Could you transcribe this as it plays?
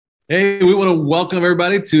Hey, we want to welcome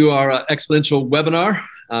everybody to our Exponential webinar.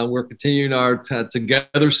 We're continuing our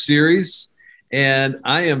Together series, and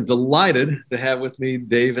I am delighted to have with me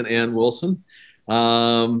Dave and Ann Wilson.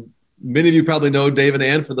 Many of you probably know Dave and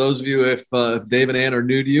Ann. For those of you, if Dave and Ann are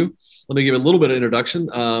new to you, let me give a little bit of introduction.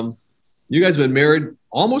 You guys have been married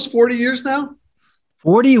almost 40 years now?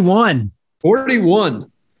 41. 41.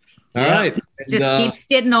 All right. Just keeps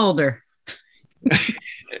getting older.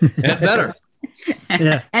 And better.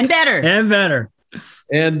 Yeah. And better. And better.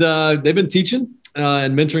 And they've been teaching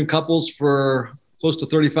and mentoring couples for close to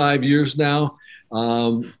 35 years now.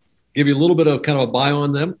 Give you a little bit of kind of a bio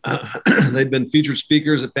on them. They've been featured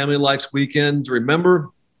speakers at Family Life's Weekend. Remember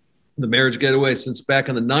the Marriage Getaway since back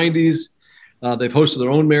in the 90s. They've hosted their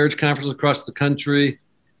own marriage conferences across the country.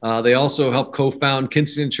 They also helped co-found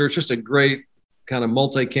Kensington Church, just a great kind of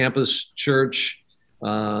multi-campus church.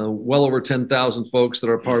 Well over 10,000 folks that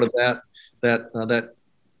are part of that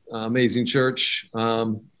amazing church.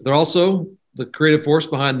 They're also the creative force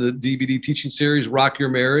behind the DVD teaching series, Rock Your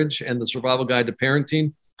Marriage and the Survival Guide to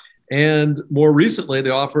Parenting. And more recently, they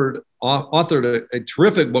authored a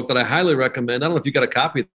terrific book that I highly recommend. I don't know if you got a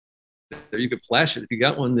copy there. You could flash it if you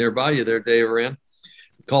got one there by you there, Dave or Ann,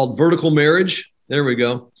 called Vertical Marriage. There we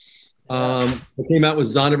go. It came out with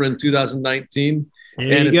Zondervan in 2019.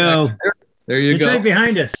 There you go. There you go. It's right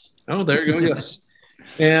behind us. Oh, there you go. Yes.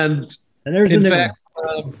 And there's in fact,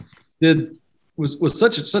 was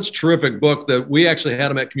such a terrific book that we actually had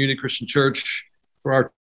them at Community Christian Church for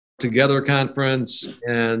our Together conference,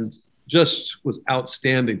 and just was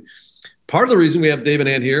outstanding. Part of the reason we have Dave and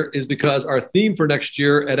Ann here is because our theme for next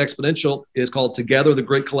year at Exponential is called Together, the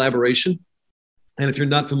Great Collaboration. And if you're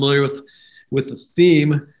not familiar with the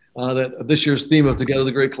theme, that this year's theme of Together,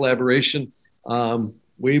 the Great Collaboration,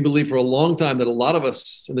 we believe for a long time that a lot of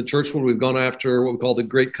us in the church world, we've gone after what we call the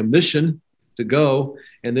Great Commission to go.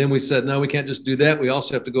 And then we said, no, we can't just do that. We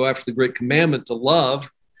also have to go after the Great Commandment to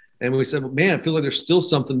love. And we said, well, man, I feel like there's still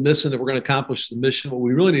something missing if we're going to accomplish the mission. What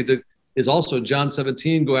we really need to is also John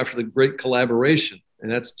 17, go after the great collaboration.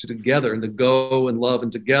 And that's to together and to go and love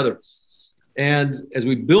and together. And as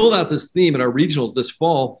we build out this theme in our regionals this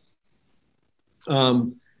fall,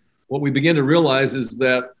 what we begin to realize is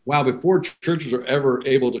that, wow, before churches are ever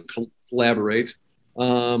able to collaborate,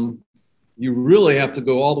 you really have to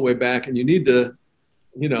go all the way back, and you need to,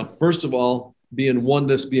 first of all, be in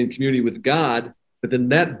oneness, be in community with God, but then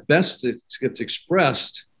that best gets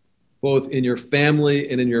expressed both in your family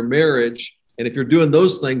and in your marriage. And if you're doing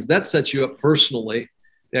those things, that sets you up personally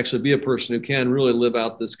to actually be a person who can really live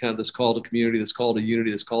out this call to community, this call to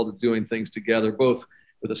unity, this call to doing things together, both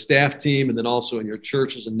with a staff team and then also in your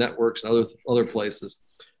churches and networks and other places.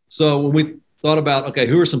 So when we thought about, okay,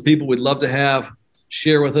 who are some people we'd love to have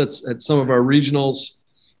share with us at some of our regionals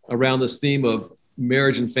around this theme of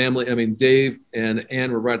marriage and family, I mean, Dave and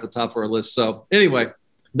Ann were right at the top of our list. So anyway,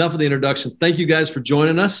 enough of the introduction. Thank you guys for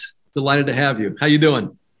joining us. Delighted to have you. How you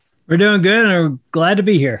doing? We're doing good, and we're glad to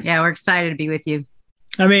be here. Yeah, we're excited to be with you.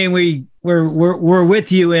 I mean, we're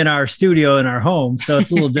with you in our studio in our home, so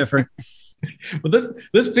it's a little different. But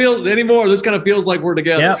this feels anymore. This kind of feels like we're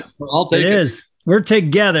together. Yep. I'll take it. It is. We're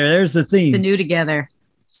together. There's the theme. It's the new together.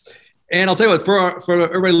 And I'll tell you what, for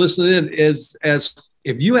everybody listening in, is as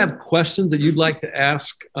if you have questions that you'd like to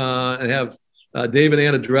ask and have Dave and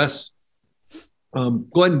Ann address, go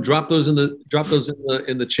ahead and drop those in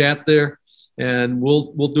the chat there, and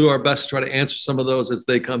we'll do our best to try to answer some of those as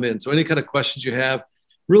they come in. So any kind of questions you have,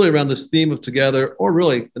 really around this theme of together, or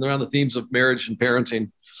really around the themes of marriage and parenting.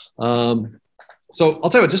 So I'll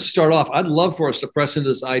tell you what, just to start off, I'd love for us to press into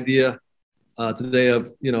this idea today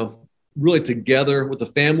of really together with the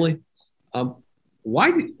family.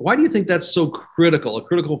 Why do you think that's so critical, a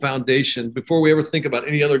critical foundation before we ever think about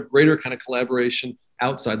any other greater kind of collaboration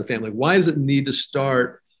outside the family? Why does it need to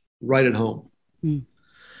start right at home?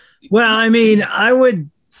 Well, I mean, my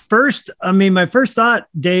first thought,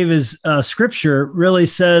 Dave, is scripture really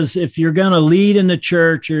says if you're going to lead in the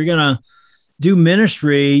church, or you're going to do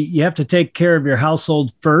ministry, you have to take care of your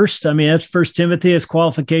household first. I mean, that's First Timothy. It's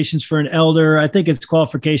qualifications for an elder. I think it's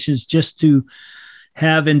qualifications just to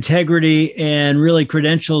have integrity and really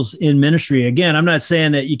credentials in ministry. Again, I'm not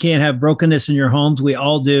saying that you can't have brokenness in your homes. We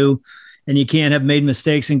all do. And you can't have made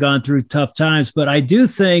mistakes and gone through tough times. But I do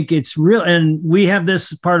think it's real. And we have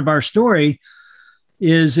this part of our story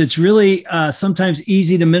is it's really sometimes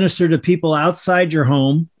easy to minister to people outside your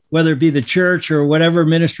home, whether it be the church or whatever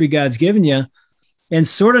ministry God's given you, and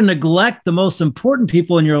sort of neglect the most important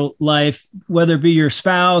people in your life, whether it be your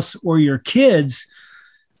spouse or your kids.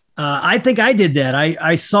 I think I did that.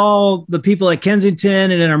 I saw the people at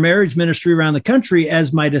Kensington and in our marriage ministry around the country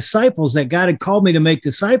as my disciples, that God had called me to make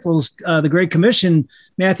disciples, the Great Commission,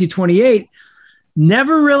 Matthew 28,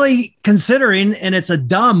 never really considering, and it's a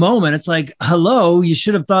dumb moment. It's like, hello, you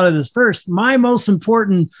should have thought of this first. My most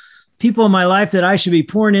important people in my life that I should be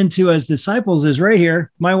pouring into as disciples is right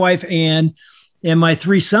here, my wife, Ann, and my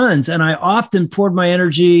 3 sons. And I often poured my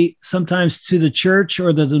energy sometimes to the church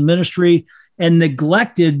or the ministry and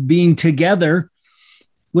neglected being together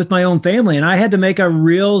with my own family. And I had to make a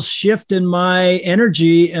real shift in my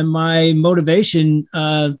energy and my motivation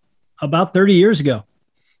about 30 years ago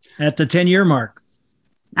at the 10-year mark.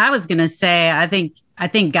 I was going to say, I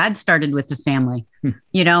think God started with the family,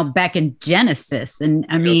 back in Genesis. And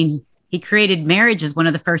I mean, he created marriage as one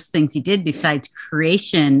of the first things he did besides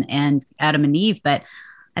creation and Adam and Eve. But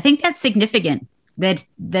I think that's significant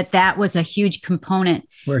that was a huge component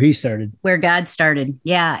where God started.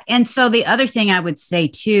 Yeah. And so the other thing I would say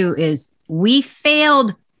too, is we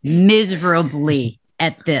failed miserably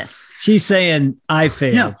at this. She's saying I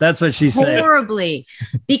failed. No, that's what she's saying. Horribly,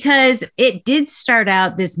 because it did start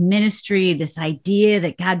out this ministry, this idea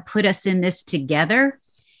that God put us in this together.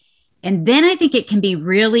 And then I think it can be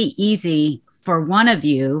really easy for one of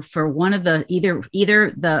the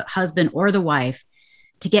either the husband or the wife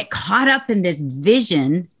to get caught up in this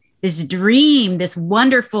vision, this dream, this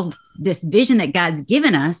vision that God's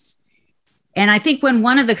given us. And I think when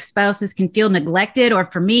one of the spouses can feel neglected, or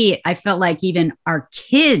for me, I felt like even our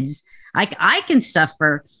kids, I can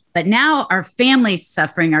suffer, but now our family's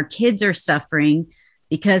suffering, our kids are suffering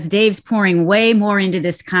because Dave's pouring way more into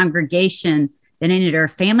this congregation than into our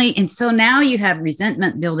family. And so now you have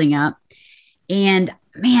resentment building up. And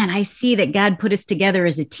man, I see that God put us together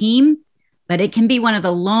as a team, but it can be one of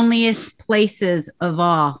the loneliest places of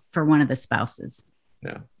all for one of the spouses.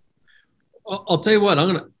 Yeah. I'll tell you what,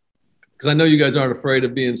 because I know you guys aren't afraid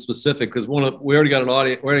of being specific, because we already got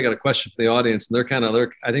a question for the audience, and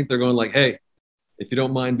I think they're going like, hey, if you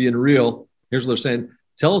don't mind being real, here's what they're saying.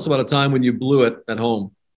 Tell us about a time when you blew it at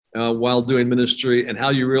home while doing ministry and how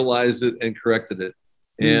you realized it and corrected it.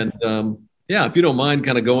 And if you don't mind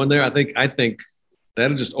kind of going there, I think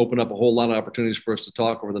that'll just open up a whole lot of opportunities for us to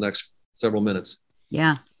talk over the next several minutes.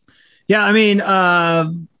 Yeah. Yeah. I mean,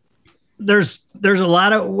 there's a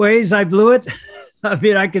lot of ways I blew it. I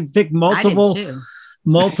mean, I could pick multiple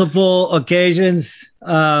occasions.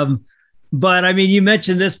 But I mean, you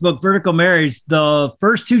mentioned this book, Vertical Marriage. The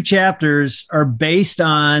first 2 chapters are based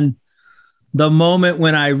on the moment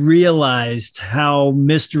when I realized how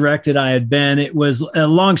misdirected I had been. It was a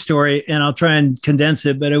long story, and I'll try and condense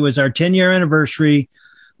it, but it was our 10-year anniversary.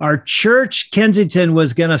 Our church, Kensington,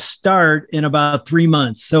 was going to start in about 3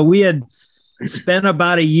 months. So we had spent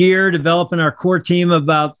about a year developing our core team of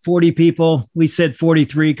about 40 people. We said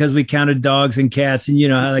 43 because we counted dogs and cats, and you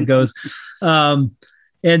know how that goes.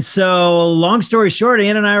 And so long story short,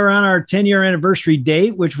 Ann and I were on our 10-year anniversary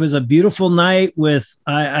date, which was a beautiful night with,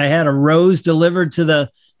 I had a rose delivered to the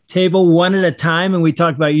table one at a time. And we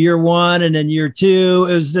talked about year 1 and then year 2.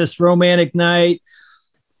 It was this romantic night.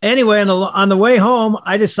 Anyway, on the way home,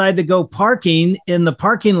 I decided to go parking in the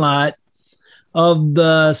parking lot of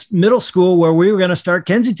the middle school where we were going to start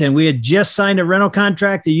Kensington. We had just signed a rental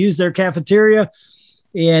contract to use their cafeteria.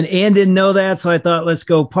 And Ann didn't know that. So I thought, let's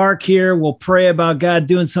go park here. We'll pray about God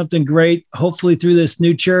doing something great, hopefully through this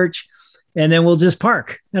new church. And then we'll just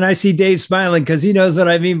park. And I see Dave smiling because he knows what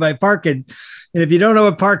I mean by parking. And if you don't know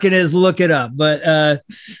what parking is, look it up. But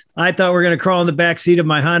I thought we were going to crawl in the back seat of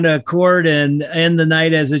my Honda Accord and end the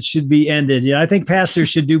night as it should be ended. Yeah, I think pastors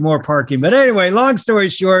should do more parking. But anyway, long story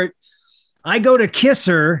short, I go to kiss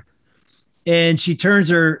her and she turns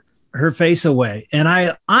her face away. And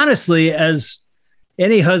I honestly, as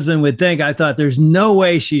any husband would think, I thought there's no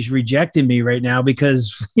way she's rejecting me right now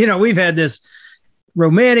because, you know, we've had this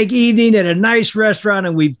romantic evening at a nice restaurant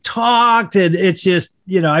and we've talked and it's just,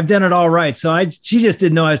 you know, I've done it all right. So she just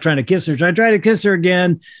didn't know I was trying to kiss her. So I try to kiss her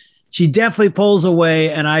again. She definitely pulls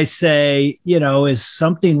away and I say, you know, is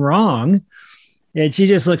something wrong? And she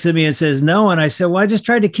just looks at me and says, no. And I said, well, I just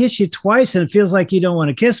tried to kiss you twice and it feels like you don't want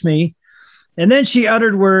to kiss me. And then she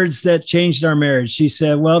uttered words that changed our marriage. She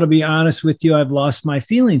said, well, to be honest with you, I've lost my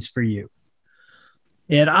feelings for you.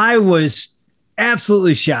 And I was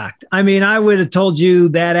absolutely shocked. I mean, I would have told you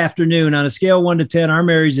that afternoon on a scale of 1 to 10, our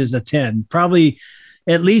marriage is a 10, probably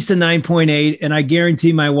at least a 9.8. And I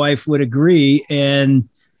guarantee my wife would agree. And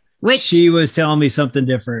she was telling me something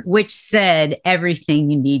different. Which said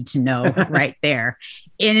everything you need to know right there.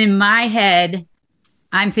 And in my head,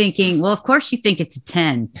 I'm thinking, well, of course you think it's a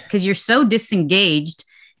 10 because you're so disengaged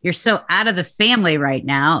you're so out of the family right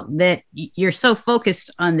now that you're so focused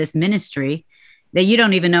on this ministry that you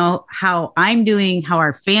don't even know how I'm doing, how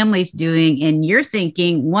our family's doing. And you're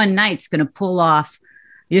thinking one night's going to pull off,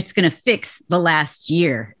 it's going to fix the last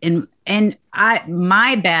year. And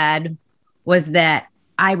my bad was that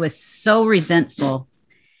I was so resentful.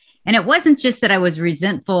 And it wasn't just that I was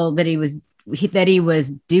resentful that he was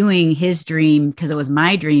doing his dream, because it was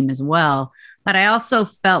my dream as well. But I also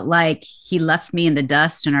felt like he left me in the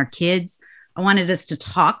dust and our kids. I wanted us to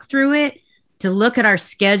talk through it, to look at our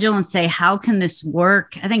schedule and say, how can this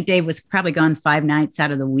work? I think Dave was probably gone 5 nights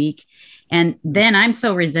out of the week. And then I'm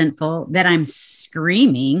so resentful that I'm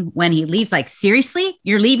screaming when he leaves, like, seriously,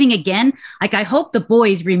 you're leaving again? Like, I hope the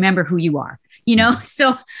boys remember who you are,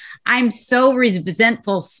 So I'm so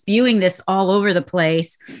resentful, spewing this all over the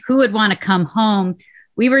place. Who would want to come home?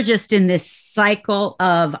 We were just in this cycle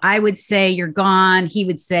of, I would say, you're gone. He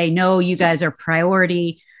would say, no, you guys are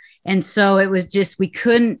priority. And so it was just, we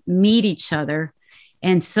couldn't meet each other.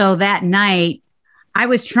 And so that night, I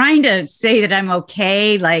was trying to say that I'm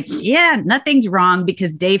okay. Like, yeah, nothing's wrong,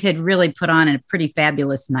 because Dave had really put on a pretty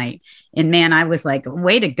fabulous night. And man, I was like,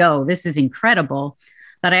 way to go. This is incredible.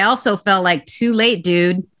 But I also felt like, too late,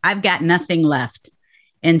 dude. I've got nothing left.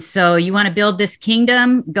 And so you want to build this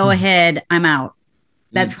kingdom? Go ahead. I'm out.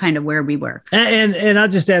 That's kind of where we were. And I'll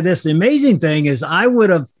just add this. The amazing thing is I would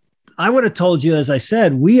have told you, as I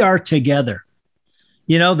said, we are together.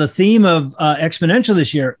 The theme of Exponential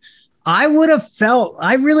this year, I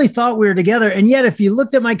really thought we were together. And yet, if you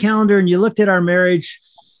looked at my calendar and you looked at our marriage,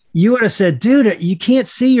 you would have said, dude, you can't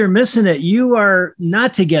see, you're missing it. You are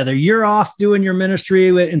not together. You're off doing your ministry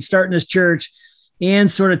and starting this church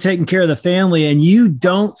and sort of taking care of the family. And you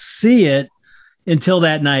don't see it until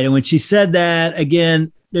that night. And when she said that,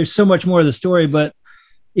 again, there's so much more of the story, but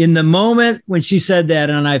in the moment when she said that,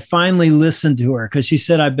 and I finally listened to her, because she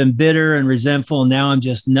said, I've been bitter and resentful, and now I'm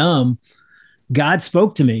just numb. God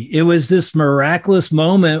spoke to me. It was this miraculous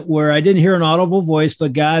moment where I didn't hear an audible voice,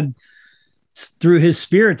 but God, through his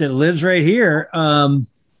spirit that lives right here,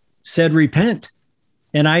 said, repent.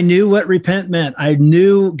 And I knew what repent meant. I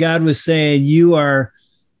knew God was saying, you are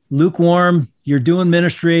lukewarm. You're doing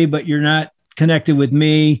ministry, but you're not connected with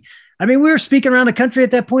me. I mean, we were speaking around the country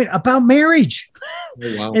at that point about marriage.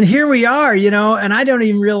 Oh, wow. And here we are, and I don't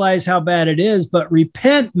even realize how bad it is, but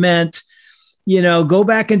repent meant, go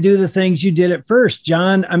back and do the things you did at first.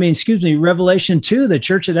 Revelation 2, the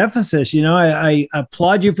church at Ephesus, I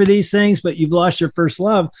applaud you for these things, but you've lost your first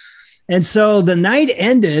love. And so the night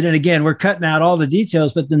ended, and again, we're cutting out all the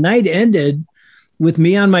details, but the night ended with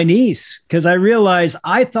me on my knees, because I realized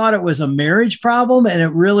I thought it was a marriage problem, and it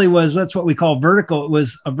really was. That's what we call vertical. It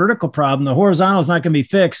was a vertical problem. The horizontal is not going to be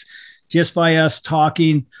fixed just by us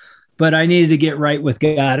talking, but I needed to get right with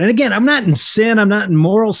God. And again, I'm not in sin. I'm not in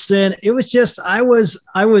moral sin. It was just, I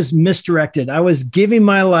was misdirected. I was giving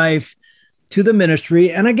my life to the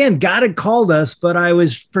ministry. And again, God had called us, but I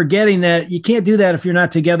was forgetting that you can't do that if you're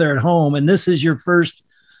not together at home. And this is your first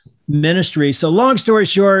ministry. So long story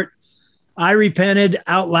short, I repented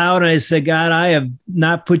out loud, and I said, God, I have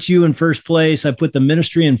not put you in first place. I put the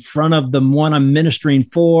ministry in front of the one I'm ministering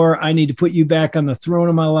for. I need to put you back on the throne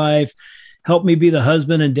of my life. Help me be the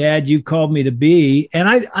husband and dad you called me to be.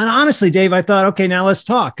 And honestly, Dave, I thought, okay, now let's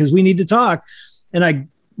talk, because we need to talk. And I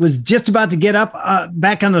was just about to get up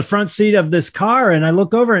back on the front seat of this car, and I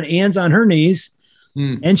look over, and Ann's on her knees,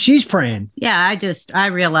 and she's praying. Yeah, I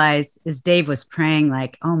realized as Dave was praying,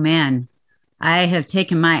 like, oh man, I have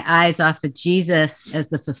taken my eyes off of Jesus as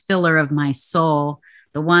the fulfiller of my soul,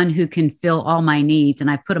 the one who can fill all my needs.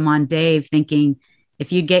 And I put them on Dave, thinking,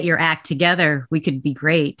 if you get your act together, we could be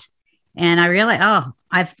great. And I realized,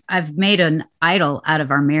 I've made an idol out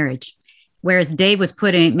of our marriage. Whereas Dave was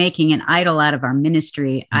making an idol out of our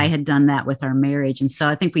ministry, I had done that with our marriage. And so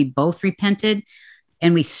I think we both repented,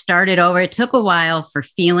 and we started over. It took a while for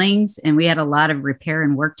feelings, and we had a lot of repair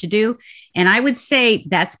and work to do. And I would say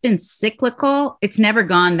that's been cyclical. It's never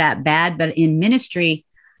gone that bad. But in ministry,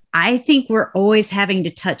 I think we're always having to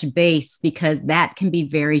touch base, because that can be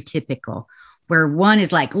very typical, where one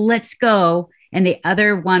is like, let's go. And the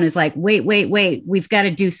other one is like, wait, we've got to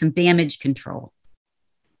do some damage control.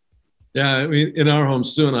 Yeah, I mean, in our home,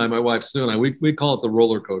 Sue and I, my wife Sue and I, we call it the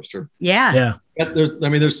roller coaster. Yeah.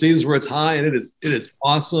 There's seasons where it's high and it is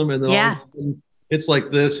awesome, and then all of a sudden it's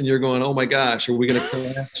like this, and you're going, oh my gosh, are we going to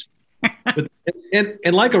crash? But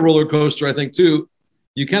and like a roller coaster, I think too,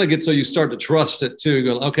 you kind of get so you start to trust it too. You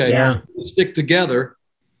go, okay, we'll stick together.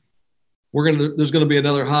 There's gonna be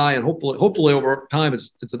another high, and hopefully over time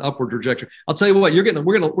it's an upward trajectory. I'll tell you what, we're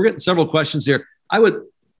getting several questions here.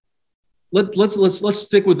 let's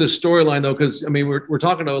stick with this storyline though, because I mean we're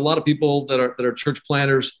talking to a lot of people that are church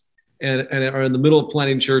planners and are in the middle of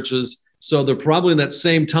planning churches. So they're probably in that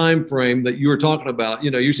same time frame that you were talking about.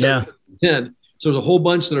 You said 10. So there's a whole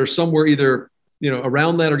bunch that are somewhere either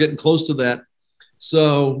around that or getting close to that.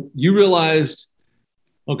 So you realized,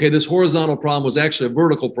 okay, this horizontal problem was actually a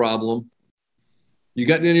vertical problem. You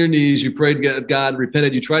got on your knees, you prayed to God,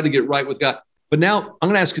 repented, you tried to get right with God. But now I'm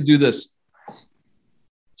going to ask you to do this.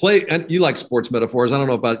 And you like sports metaphors. I don't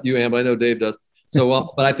know about you, Ann, but I know Dave does.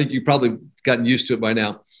 So, but I think you've probably gotten used to it by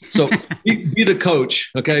now. So be the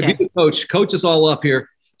coach, okay? Yeah. Be the coach. Coach us all up here.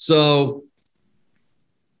 So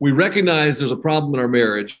we recognize there's a problem in our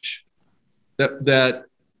marriage that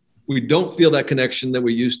we don't feel that connection that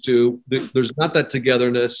we used to. There's not that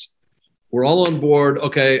togetherness. We're all on board.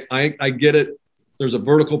 Okay, I get it. There's a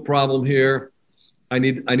vertical problem here. I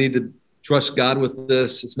need to trust God with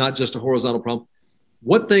this. It's not just a horizontal problem.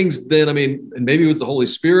 What things then, and maybe it was the Holy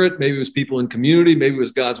Spirit, maybe it was people in community, maybe it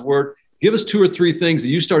was God's word. Give us 2 or 3 things that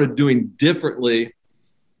you started doing differently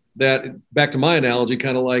that, back to my analogy,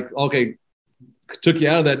 kind of like, okay, took you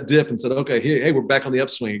out of that dip and said, okay, hey, we're back on the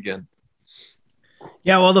upswing again.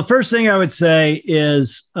 Yeah, well, the first thing I would say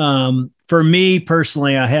is, for me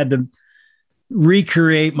personally, I had to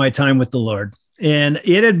recreate my time with the Lord. And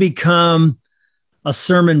it had become a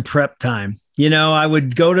sermon prep time. I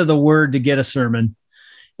would go to the Word to get a sermon.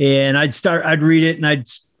 And I'd read it and I'd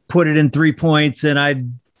put it in 3 points and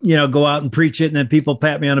I'd, go out and preach it. And then people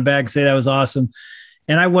pat me on the back and say that was awesome.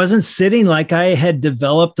 And I wasn't sitting like I had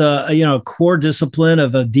developed a core discipline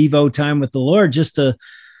of a Devo time with the Lord, just to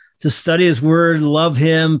study his word, love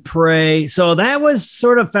him, pray. So that was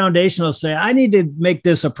sort of foundational. Say, I need to make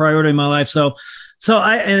this a priority in my life. So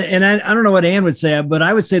I don't know what Ann would say, but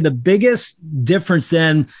I would say the biggest difference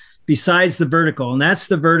then, besides the vertical, and that's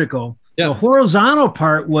the vertical, the horizontal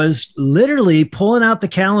part was literally pulling out the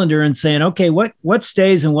calendar and saying, okay, what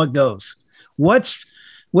stays and what goes? What's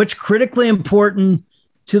critically important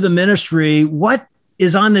to the ministry? What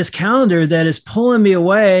is on this calendar that is pulling me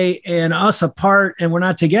away and us apart and we're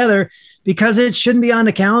not together, because it shouldn't be on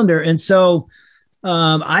the calendar. And so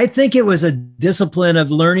I think it was a discipline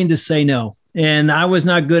of learning to say no. And I was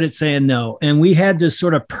not good at saying no. And we had to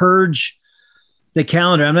sort of purge the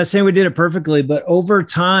calendar. I'm not saying we did it perfectly, but over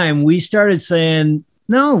time we started saying,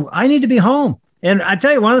 no, I need to be home. And I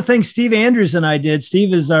tell you, one of the things Steve Andrews and I did,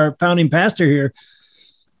 Steve is our founding pastor here.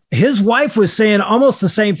 His wife was saying almost the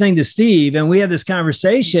same thing to Steve. And we had this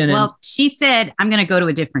conversation. Well, she said, I'm going to go to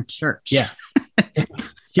a different church. Yeah.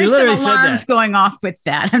 She literally said that. There's some alarms going off with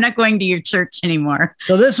that. I'm not going to your church anymore.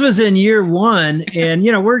 So this was in year 1. And,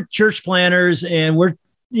 we're church planners and we're,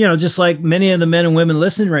 just like many of the men and women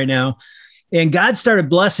listening right now. And God started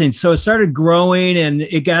blessing. So it started growing and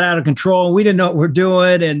it got out of control. And we didn't know what we're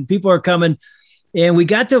doing. And people are coming. And we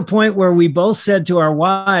got to a point where we both said to our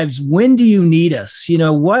wives, when do you need us?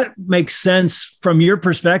 What makes sense from your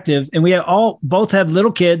perspective? And we both had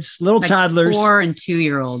little kids, little toddlers, 4 and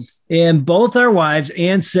 2-year-olds. And both our wives,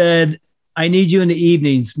 Ann said, I need you in the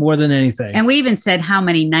evenings more than anything. And we even said how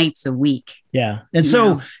many nights a week. Yeah. And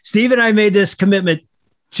so Steve and I made this commitment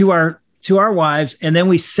to our wives. And then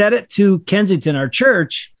we set it to Kensington, our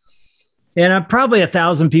church. And probably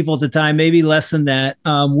 1,000 people at the time, maybe less than that.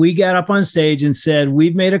 We got up on stage and said,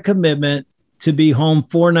 we've made a commitment to be home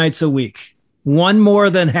 4 nights a week. One more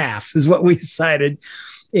than half is what we decided.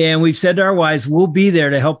 And we've said to our wives, we'll be there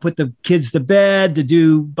to help put the kids to bed, to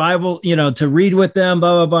do Bible, to read with them,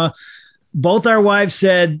 blah, blah, blah. Both our wives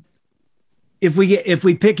said, if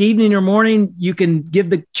we pick evening or morning, you can give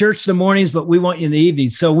the church the mornings, but we want you in the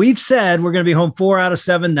evenings. So we've said we're going to be home 4 out of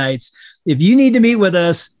 7 nights. If you need to meet with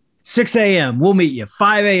us, 6 a.m., we'll meet you.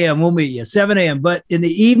 5 a.m., we'll meet you. 7 a.m. But in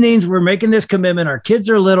the evenings, we're making this commitment. Our kids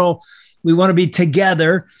are little. We want to be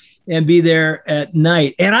together and be there at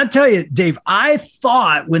night. And I'll tell you, Dave, I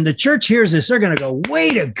thought when the church hears this, they're going to go,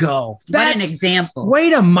 way to go. That's what an example.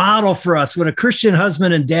 Way to model for us what a Christian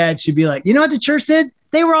husband and dad should be like. You know what the church did?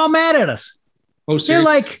 They were all mad at us. Oh, seriously? They're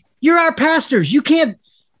like, you're our pastors.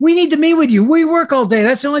 We need to meet with you. We work all day.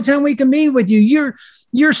 That's the only time we can meet with you.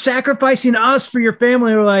 You're sacrificing us for your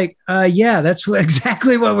family. We're like, yeah, that's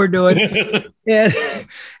exactly what we're doing.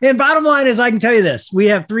 and bottom line is, I can tell you this. We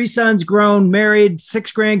have 3 sons grown, married,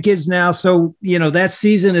 6 grandkids now. So, that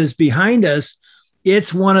season is behind us.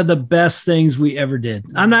 It's one of the best things we ever did.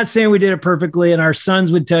 I'm not saying we did it perfectly, and our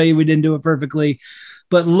sons would tell you we didn't do it perfectly.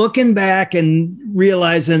 But looking back and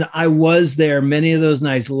realizing I was there many of those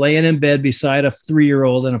nights, laying in bed beside a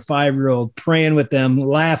 3-year-old and a 5-year-old, praying with them,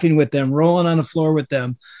 laughing with them, rolling on the floor with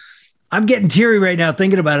them. I'm getting teary right now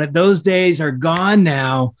thinking about it. Those days are gone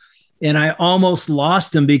now. And I almost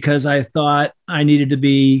lost him because I thought I needed to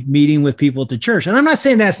be meeting with people at the church. And I'm not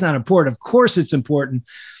saying that's not important. Of course it's important,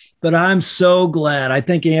 but I'm so glad. I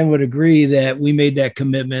think Ann would agree that we made that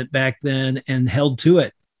commitment back then and held to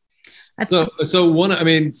it. So what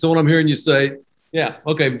I'm hearing you say, yeah,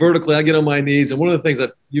 okay, vertically, I get on my knees. And one of the things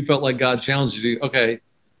that you felt like God challenged you to, okay,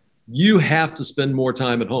 you have to spend more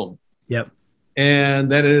time at home. Yep.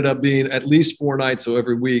 And that ended up being at least 4 nights. So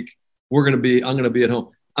every week I'm going to be at home.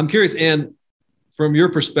 I'm curious, Ann, from your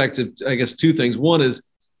perspective, I guess 2 things. One is,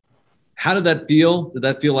 how did that feel? Did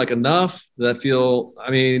that feel like enough? Did that feel,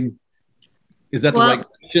 is that the right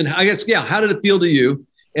question? I guess, yeah. How did it feel to you?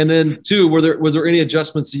 And then 2, was there any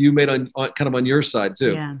adjustments that you made on kind of on your side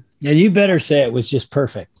too? Yeah. And you better say it was just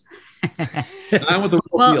perfect. I want the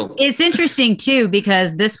real feel. It's interesting too,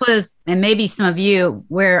 because this was, and maybe some of you,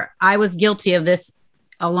 where I was guilty of this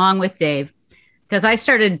along with Dave, because I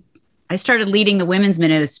started leading the women's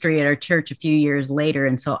ministry at our church a few years later.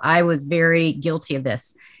 And so I was very guilty of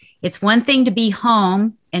this. It's one thing to be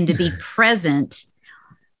home and to be present,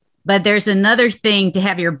 but there's another thing to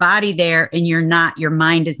have your body there and your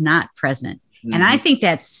mind is not present. Mm-hmm. And I think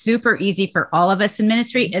that's super easy for all of us in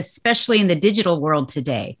ministry, especially in the digital world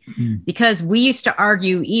today, because we used to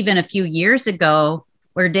argue even a few years ago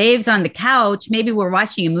where Dave's on the couch, maybe we're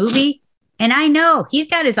watching a movie, and I know he's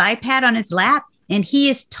got his iPad on his lap and he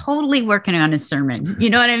is totally working on his sermon.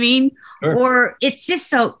 You know what I mean? Sure. Or it's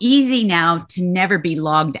just so easy now to never be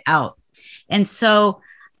logged out. And so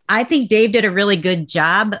I think Dave did a really good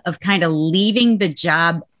job of kind of leaving the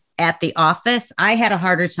job at the office. I had a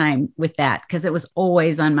harder time with that because it was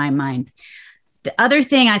always on my mind. The other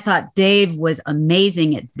thing I thought Dave was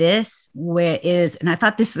amazing at this is, and I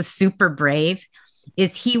thought this was super brave,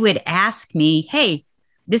 is he would ask me, hey,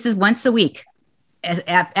 this is once a week.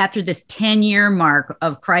 After this 10-year mark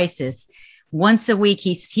of crisis, once a week,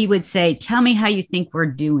 he would say, tell me how you think we're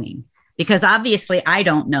doing. Because obviously I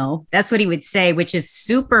don't know. That's what he would say, which is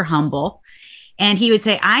super humble. And he would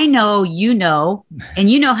say, I know, and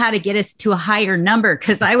you know how to get us to a higher number.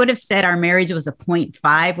 Because I would have said our marriage was a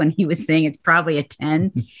 0.5 when he was saying it's probably a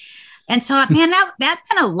 10. And so, man, that meant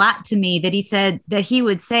a lot to me that he said, that he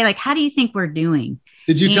would say, like, how do you think we're doing?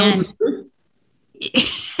 Did you tell him?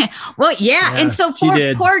 Well, yeah. And so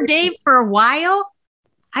poor Dave, for a while,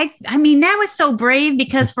 I mean, that was so brave,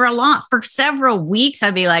 because for several weeks,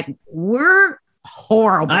 I'd be like, we're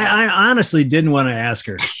horrible. I honestly didn't want to ask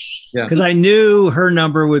her, because Yeah. I knew her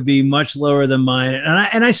number would be much lower than mine.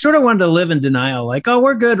 And I sort of wanted to live in denial, like, oh,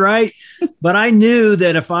 we're good, right? But I knew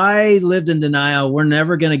that if I lived in denial, we're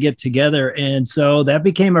never going to get together. And so that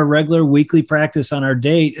became a regular weekly practice on our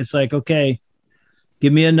date. It's like, okay,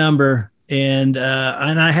 give me a number. And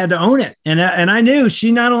I had to own it. And I knew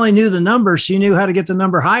she not only knew the number, she knew how to get the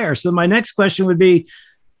number higher. So my next question would be,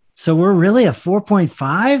 so we're really a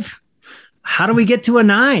 4.5? How do we get to a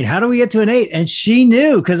 9? How do we get to an 8? And she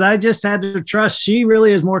knew, because I just had to trust. She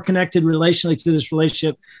really is more connected relationally to this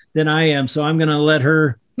relationship than I am. So I'm going to let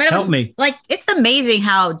her help me. Like, it's amazing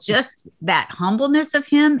how just that humbleness of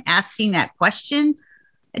him asking that question,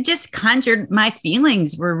 it just conjured, my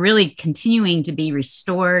feelings were really continuing to be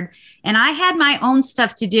restored. And I had my own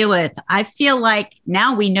stuff to deal with. I feel like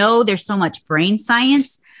now we know there's so much brain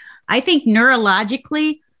science. I think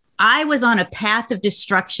neurologically, I was on a path of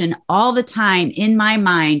destruction all the time in my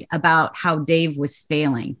mind about how Dave was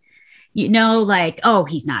failing. You know, like, oh,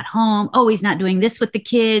 he's not home. Oh, he's not doing this with the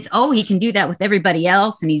kids. Oh, he can do that with everybody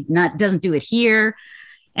else, and doesn't do it here.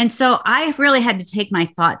 And so I really had to take my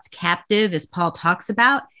thoughts captive, as Paul talks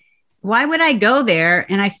about. Why would I go there?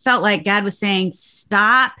 And I felt like God was saying,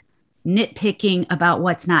 stop nitpicking about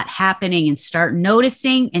what's not happening and start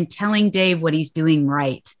noticing and telling Dave what he's doing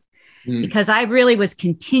right. Because I really was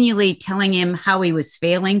continually telling him how he was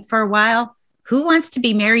failing for a while. Who wants to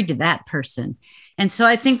be married to that person? And so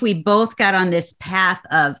I think we both got on this path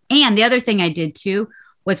of, and the other thing I did too,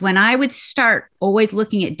 was when I would start always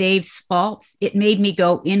looking at Dave's faults, it made me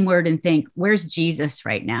go inward and think, where's Jesus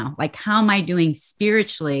right now? Like, how am I doing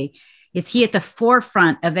spiritually? Is he at the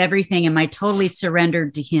forefront of everything? Am I totally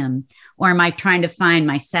surrendered to him? Or am I trying to find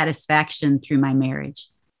my satisfaction through my marriage?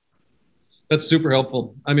 That's super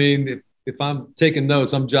helpful. I mean, if I'm taking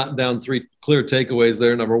notes, I'm jotting down 3 clear takeaways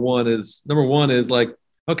there. Number one is like,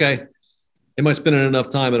 okay, am I spending enough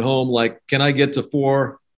time at home? Like, can I get to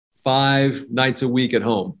 4-5 nights a week at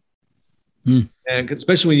home? And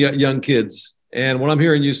especially when you young kids. And what I'm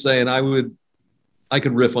hearing you say, and I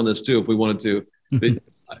could riff on this too if we wanted to, but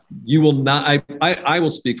you will not, I will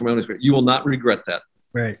speak from my own experience. You will not regret that.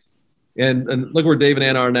 Right. And look where Dave and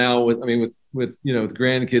Ann are now with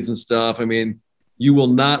grandkids and stuff. I mean, you will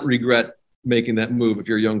not regret making that move if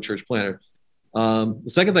you're a young church planter. The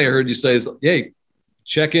second thing I heard you say is, hey,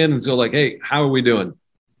 check in and go like, hey, how are we doing?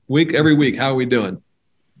 Every week, how are we doing?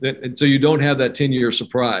 And so you don't have that 10-year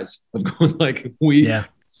surprise of going like, we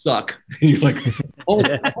suck. And you're like, oh.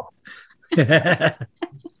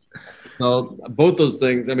 So both those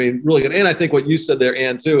things, I mean, really good. And I think what you said there,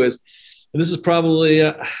 Ann, too, is, and this is probably,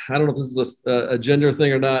 I don't know if this is a gender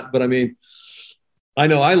thing or not, but I mean, I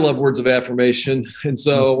know I love words of affirmation. And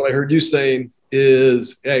so what I heard you saying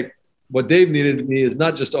is, hey, what Dave needed to me is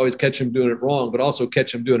not just always catch him doing it wrong, but also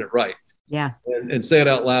catch him doing it right. Yeah. And say it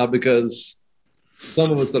out loud, because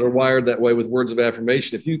some of us that are wired that way with words of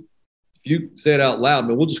affirmation, if you say it out loud,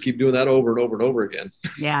 then we'll just keep doing that over and over and over again.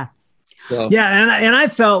 Yeah. So yeah. And I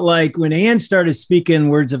felt like when Ann started speaking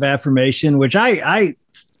words of affirmation, which I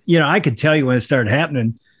could tell you when it started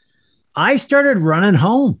happening, I started running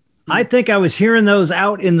home. I think I was hearing those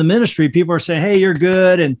out in the ministry. People are saying, hey, you're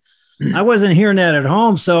good. And I wasn't hearing that at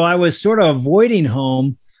home. So I was sort of avoiding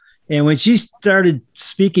home. And when she started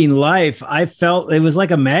speaking life, I felt it was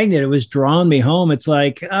like a magnet. It was drawing me home. It's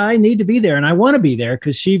like, I need to be there and I want to be there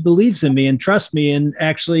because she believes in me and trusts me and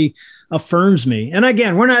actually affirms me. And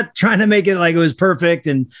again, we're not trying to make it like it was perfect.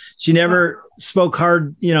 And she never spoke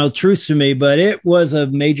hard, truths to me, but it was a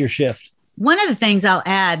major shift. One of the things I'll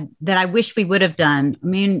add that I wish we would have done, I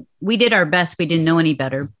mean, we did our best. We didn't know any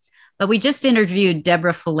better, but we just interviewed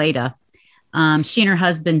Deborah Fileta. She and her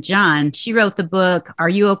husband, John, she wrote the book, Are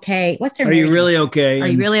You Okay? What's her name? Are You Really Okay? Are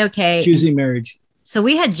You Really Okay? Choosing Marriage. So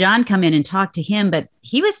we had John come in and talk to him, but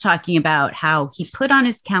he was talking about how he put on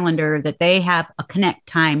his calendar that they have a connect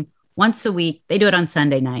time once a week. They do it on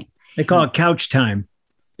Sunday night. They call it couch time.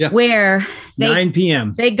 Yeah. Where 9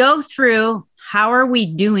 p.m. They go through, how are we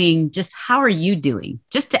doing? Just how are you doing?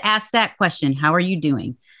 Just to ask that question, how are you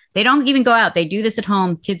doing? They don't even go out. They do this at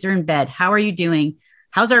home. Kids are in bed. How are you doing?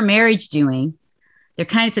 How's our marriage doing?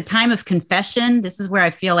 It's a time of confession. This is where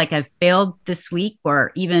I feel like I've failed this week,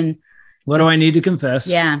 or even what do I need to confess?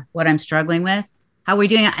 Yeah. What I'm struggling with. How are we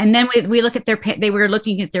doing? And then we look at they were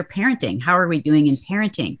looking at their parenting. How are we doing in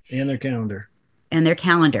parenting? And their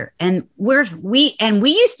calendar. And we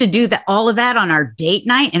used to do all of that on our date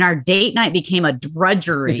night, and our date night became a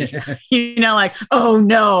drudgery, like, oh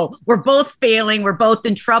no, we're both failing. We're both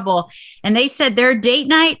in trouble. And they said their date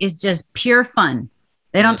night is just pure fun.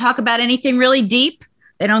 They don't talk about anything really deep.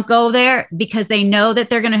 They don't go there because they know that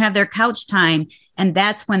they're going to have their couch time. And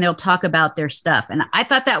that's when they'll talk about their stuff. And I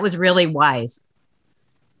thought that was really wise.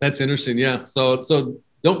 That's interesting. Yeah. So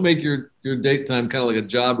don't make your date time kind of like a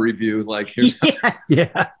job review. Like, here's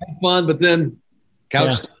fun, but then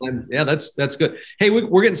couch time. Yeah, that's good. Hey,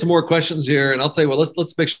 we're getting some more questions here, and I'll tell you what.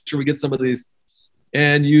 Let's make sure we get some of these.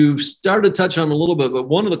 And you started to touch on them a little bit, but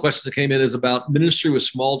one of the questions that came in is about ministry with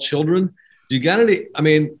small children. Do you got any? I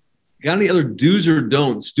mean, got any other do's or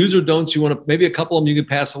don'ts? Do's or don'ts you want to, maybe a couple of them you can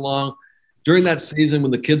pass along during that season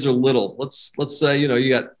when the kids are little. Let's say you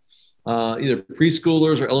got either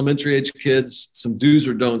preschoolers or elementary age kids, some do's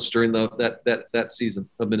or don'ts during that season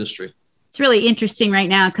of ministry. It's really interesting right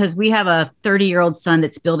now because we have a 30-year-old son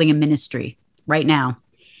that's building a ministry right now.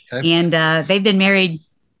 Okay. And they've been married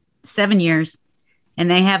 7 years,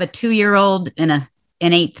 and they have a 2-year-old and an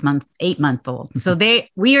 8-month-old. So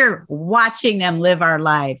we are watching them live our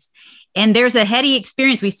lives. And there's a heady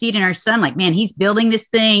experience. We see it in our son, like, man, he's building this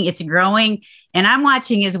thing. It's growing. And I'm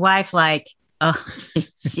watching his wife like, oh,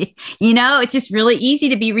 it's just really easy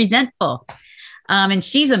to be resentful. And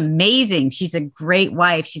she's amazing. She's a great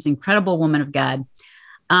wife. She's an incredible woman of God.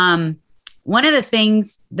 One of the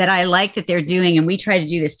things that I like that they're doing, and we try to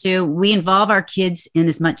do this too, we involve our kids in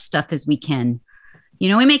as much stuff as we can.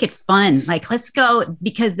 We make it fun. Like, let's go,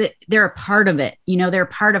 because they're a part of it. They're a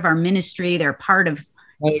part of our ministry. They're a part of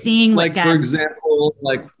seeing what God's. For example,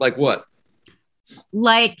 like what?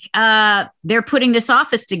 Like they're putting this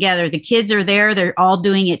office together. The kids are there. They're all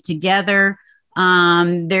doing it together.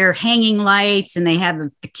 They're hanging lights, and they have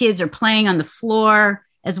the kids are playing on the floor,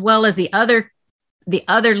 as well as the other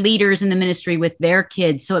leaders in the ministry with their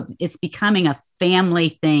kids. So it's becoming a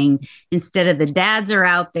family thing instead of the dads are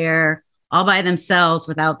out there all by themselves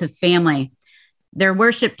without the family. Their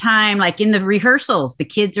worship time, like in the rehearsals, the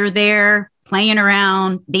kids are there playing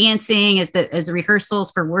around, dancing as the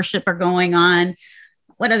rehearsals for worship are going on.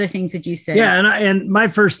 What other things would you say? Yeah. And my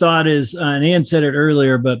first thought is, and Ann said it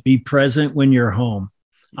earlier, but be present when you're home.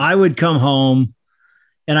 I would come home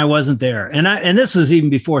and I wasn't there. And this was even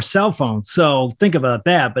before cell phones. So think about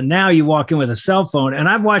that. But now you walk in with a cell phone, and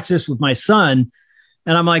I've watched this with my son,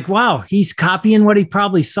 and I'm like, wow, he's copying what he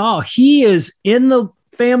probably saw. He is in the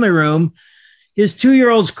family room. His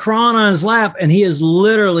 2-year-old's crawling on his lap, and he is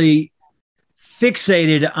literally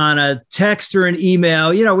fixated on a text or an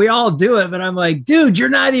email. You know, we all do it, but I'm like, dude, you're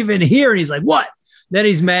not even here. And he's like, what? Then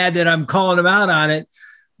he's mad that I'm calling him out on it.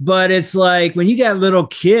 But it's like when you got little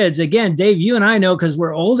kids, again, Dave, you and I know because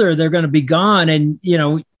we're older, they're going to be gone. And, you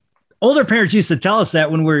know, older parents used to tell us that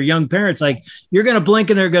when we were young parents, like, you're going to blink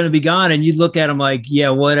and they're going to be gone. And you look at them like, yeah,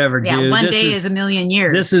 whatever, yeah, dude. one day is a million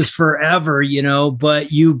years. This is forever, you know,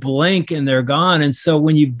 but you blink and they're gone. And so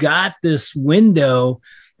when you've got this window,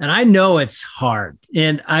 and I know it's hard,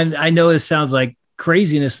 and I know this sounds like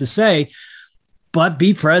craziness to say, but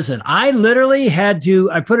be present. I literally had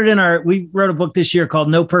to, I put it in we wrote a book this year called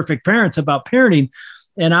No Perfect Parents about parenting.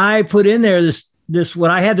 And I put in there this, what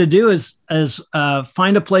I had to do is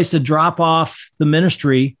find a place to drop off the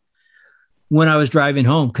ministry when I was driving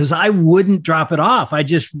home, because I wouldn't drop it off. I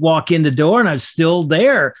just walk in the door and I'm still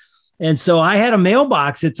there. And so I had a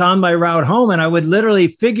mailbox. It's on my route home. And I would literally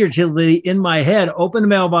figuratively in my head, open the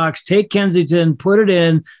mailbox, take Kensington, put it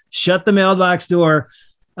in, shut the mailbox door,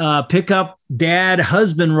 pick up dad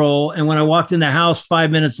husband role. And when I walked in the house 5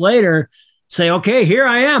 minutes later, say, okay, here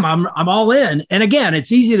I am. I'm all in. And again,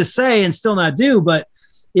 it's easy to say and still not do, but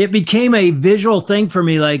it became a visual thing for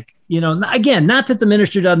me. Like, you know, again, not that the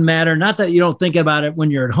ministry doesn't matter, not that you don't think about it when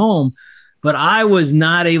you're at home, but I was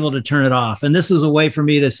not able to turn it off. And this was a way for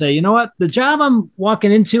me to say, you know what, the job I'm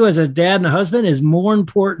walking into as a dad and a husband is more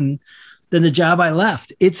important than the job I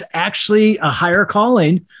left. It's actually a higher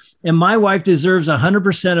calling. And my wife deserves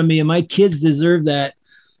 100% of me, and my kids deserve that.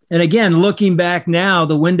 And again, looking back now,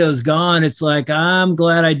 the window's gone. It's like, I'm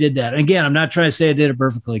glad I did that. And again, I'm not trying to say I did it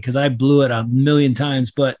perfectly, because I blew it a million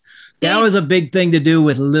times, but that was a big thing to do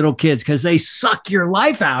with little kids, because they suck your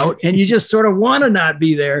life out and you just sort of want to not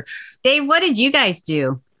be there. Dave, what did you guys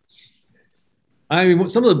do? I mean,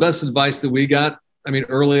 some of the best advice that we got, I mean,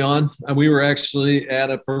 early on, we were actually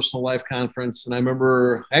at a personal life conference, and I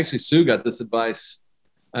remember actually Sue got this advice,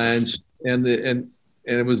 and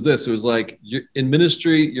it was this. It was like, in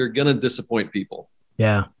ministry, you're gonna disappoint people.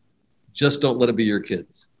 Yeah. Just don't let it be your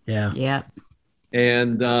kids. Yeah. Yeah.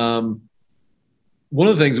 And one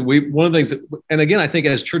of the things that, and again, I think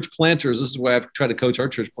as church planters, this is why I've tried to coach our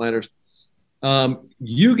church planters.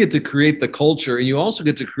 You get to create the culture, and you also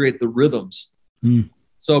get to create the rhythms. Mm.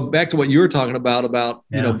 So back to what you were talking about,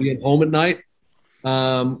 you know, being home at night.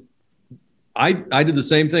 I did the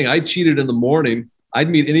same thing. I cheated in the morning. I'd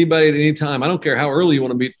meet anybody at any time. I don't care how early you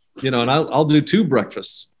want to meet, you know, and I'll do 2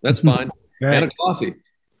 breakfasts. That's fine. Right. And a coffee.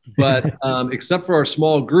 But except for our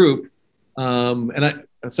small group,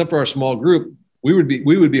 we would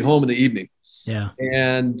be home in the evening. Yeah.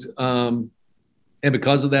 And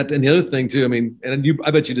because of that, and the other thing too, I mean, and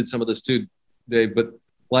I bet you did some of this too, Dave, but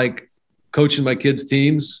like coaching my kids'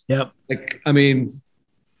 teams. Yep. Like, I mean,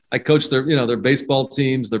 I coached their baseball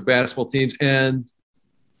teams, their basketball teams. And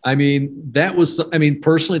I mean,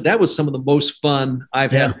 personally, that was some of the most fun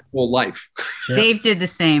I've had my whole life. Yeah. Dave did the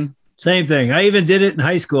same. Same thing. I even did it in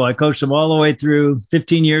high school. I coached them all the way through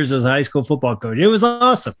 15 years as a high school football coach. It was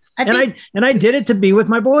awesome. I did it to be with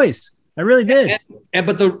my boys. I really did.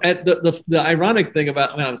 But the ironic thing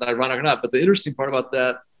about, I mean, it's ironic or not, but the interesting part about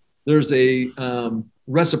that, there's a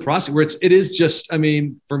reciprocity where it is just, I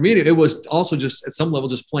mean, for me, it was also just at some level,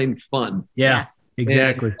 just plain fun. Yeah,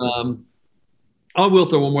 exactly. And, I will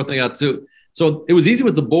throw one more thing out too. So it was easy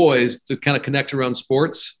with the boys to kind of connect around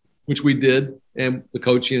sports, which we did, and the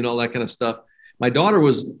coaching and all that kind of stuff. My daughter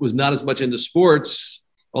was not as much into sports,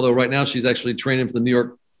 although right now she's actually training for the New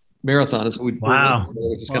York Marathon. Wow.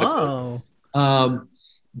 Which is kind of cool.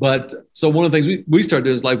 But so one of the things we started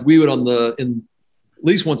doing is like we would at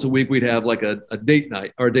least once a week, we'd have like a date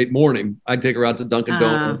night or a date morning. I'd take her out to Dunkin'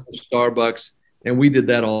 Donuts, Starbucks, and we did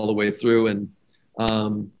that all the way through. And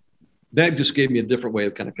that just gave me a different way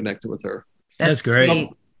of kind of connecting with her. That's great.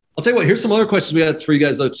 I'll tell you what, here's some other questions we had for you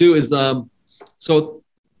guys though too, is so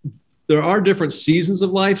there are different seasons of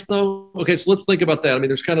life though. Okay. So let's think about that. I mean,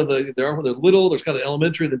 there's kind of they're little, there's kind of the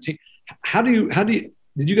elementary, the teen.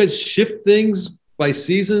 Did you guys shift things by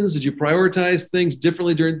seasons? Did you prioritize things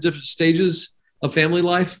differently during different stages of family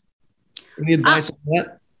life? Any advice on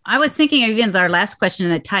that? I was thinking of even our last question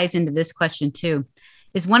that ties into this question too.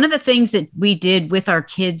 Is one of the things that we did with our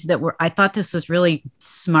kids I thought this was really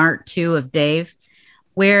smart too of Dave,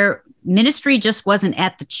 where ministry just wasn't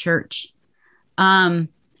at the church.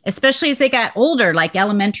 Especially as they got older, like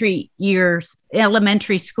elementary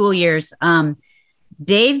school years.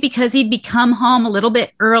 Dave, because he'd come home a little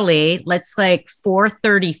bit early, let's like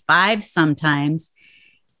 4:35 sometimes,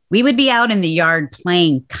 we would be out in the yard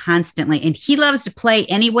playing constantly. And he loves to play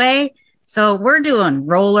anyway. So we're doing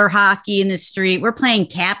roller hockey in the street. We're playing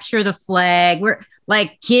capture the flag. We're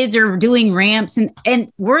like, kids are doing ramps,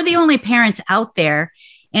 and we're the only parents out there.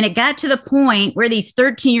 And it got to the point where these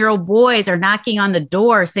 13-year-old boys are knocking on the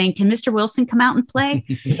door saying, "Can Mr. Wilson come out and play?"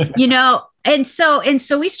 And so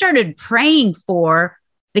we started praying for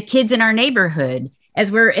the kids in our neighborhood. As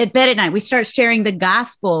we're at bed at night, we start sharing the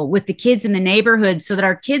gospel with the kids in the neighborhood so that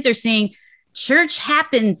our kids are seeing church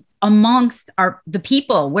happens amongst the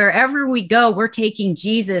people. Wherever we go, we're taking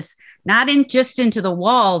Jesus, not just into the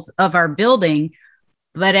walls of our building,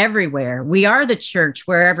 but everywhere. We are the church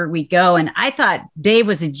wherever we go. And I thought Dave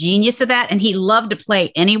was a genius of that, and he loved to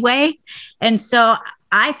play anyway. And so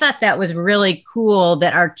I thought that was really cool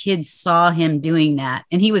that our kids saw him doing that.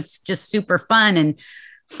 And he was just super fun, and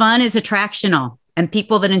fun is attractional. And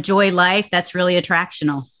people that enjoy life, that's really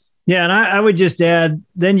attractional. Yeah. And I would just add,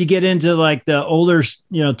 then you get into like the older,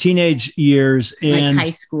 teenage years, and like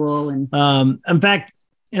high school. And in fact,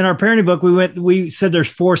 in our parenting book, we said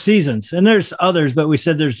there's 4 seasons, and there's others, but we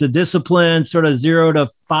said there's the discipline, sort of 0 to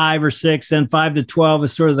 5 or 6, and 5 to 12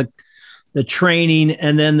 is sort of the training.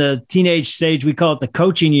 And then the teenage stage, we call it the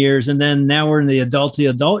coaching years. And then now we're in the adult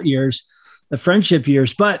years, the friendship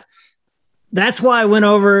years. But that's why I went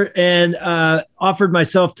over and offered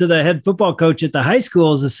myself to the head football coach at the high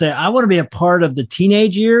schools to say, I want to be a part of the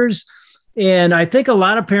teenage years. And I think a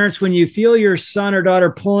lot of parents, when you feel your son or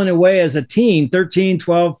daughter pulling away as a teen, 13,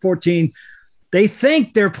 12, 14, they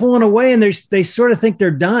think they're pulling away, and they sort of think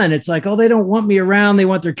they're done. It's like, oh, they don't want me around. They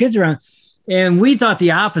want their kids around. And we thought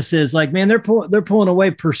the opposite is like, man, they're pulling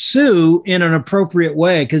away. Pursue in an appropriate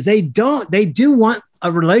way, because they do want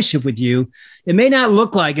a relationship with you. It may not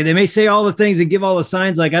look like it. They may say all the things and give all the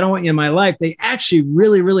signs like, I don't want you in my life. They actually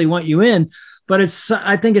really, really want you in. But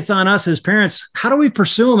I think it's on us as parents. How do we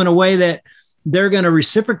pursue them in a way that they're going to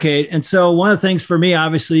reciprocate? And so one of the things for me,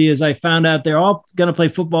 obviously, is I found out they're all going to play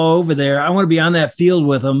football over there. I want to be on that field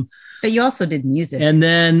with them. But you also did music. And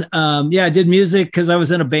then, I did music because I was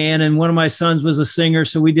in a band, and one of my sons was a singer.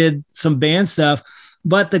 So we did some band stuff.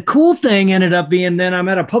 But the cool thing ended up being, then I'm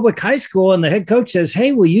at a public high school, and the head coach says,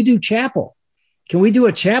 "Hey, will you do chapel? Can we do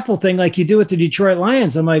a chapel thing like you do with the Detroit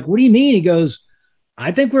Lions?" I'm like, "What do you mean?" He goes,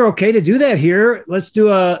 "I think we're okay to do that here. Let's do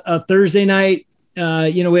a Thursday night. We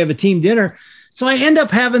have a team dinner." So I end up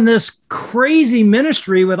having this crazy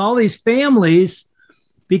ministry with all these families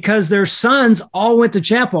because their sons all went to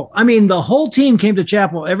chapel. I mean, the whole team came to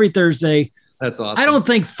chapel every Thursday. That's awesome. I don't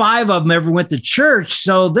think 5 of them ever went to church.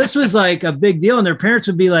 So this was like a big deal. And their parents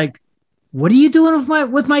would be like, "What are you doing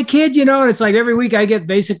with my kid?" And it's like every week I get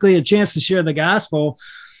basically a chance to share the gospel.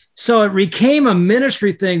 So it became a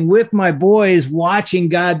ministry thing with my boys, watching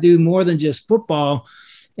God do more than just football.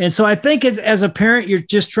 And so I think as a parent, you're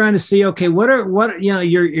just trying to see, okay,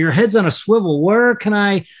 your head's on a swivel. Where can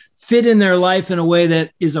I fit in their life in a way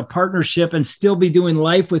that is a partnership and still be doing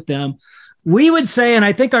life with them? We would say, and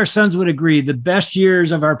I think our sons would agree, the best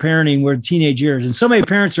years of our parenting were teenage years. And so many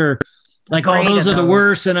parents are like, "Oh, those are the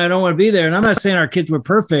worst, and I don't want to be there." And I'm not saying our kids were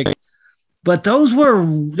perfect, but those were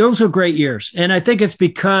great years. And I think it's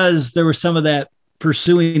because there was some of that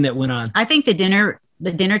pursuing that went on. I think the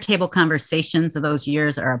dinner table conversations of those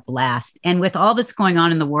years are a blast. And with all that's going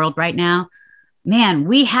on in the world right now, man,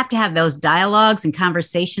 we have to have those dialogues and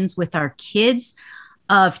conversations with our kids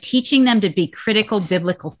of teaching them to be critical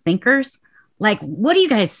biblical thinkers. Like, what do you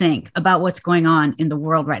guys think about what's going on in the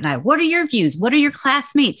world right now? What are your views? What are your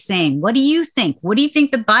classmates saying? What do you think? What do you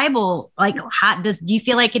think the Bible, do you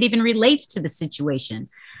feel like it even relates to the situation?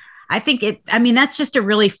 I think that's just a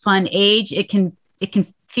really fun age. It can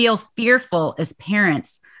feel fearful as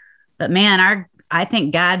parents, but man, I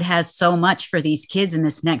think God has so much for these kids in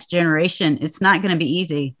this next generation. It's not going to be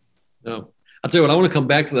easy. No, I'll tell you what, I want to come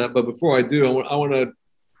back to that. But before I do, I want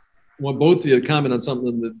both of you to comment on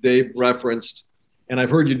something that Dave referenced, and I've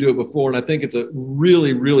heard you do it before, and I think it's a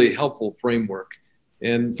really, really helpful framework.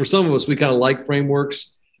 And for some of us, we kind of like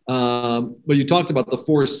frameworks, but you talked about the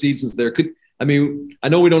 4 seasons there. I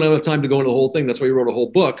know we don't have enough time to go into the whole thing. That's why you wrote a whole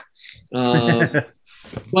book.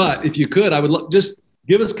 But if you could, I would just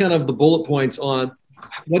give us kind of the bullet points on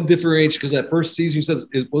what differentiates, because that first season you said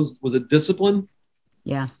was it discipline?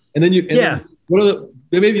 Yeah. And then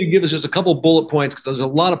maybe you give us just a couple bullet points, because there's a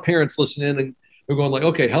lot of parents listening and they're going like,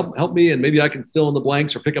 okay, help me, and maybe I can fill in the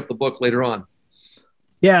blanks or pick up the book later on.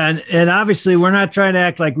 Yeah, and obviously we're not trying to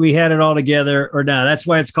act like we had it all together or not. That's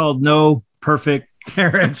why it's called No Perfect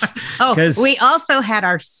Parents. We also had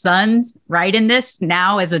our sons write in this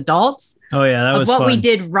now as adults. Oh yeah, that was what fun. We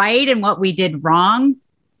did right and what we did wrong.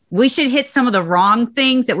 We should hit some of the wrong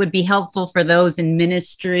things that would be helpful for those in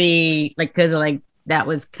ministry, because that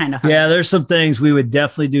was kind of hard. Yeah, there's some things we would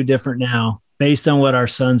definitely do different now based on what our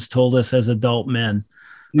sons told us as adult men.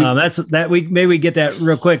 Maybe we get that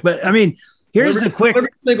real quick. But I mean, here's the quick. What do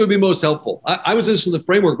you think would be most helpful? I was interested in the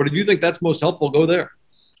framework, but if you think that's most helpful, go there.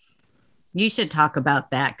 You should talk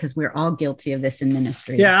about that because we're all guilty of this in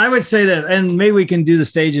ministry. Yeah, I would say that. And maybe we can do the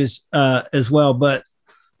stages as well. But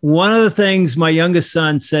one of the things my youngest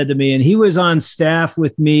son said to me, and he was on staff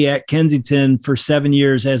with me at Kensington for 7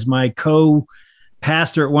 years as my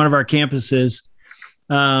co-pastor at one of our campuses,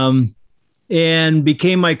 and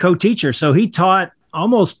became my co-teacher. So he taught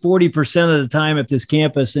almost 40% of the time at this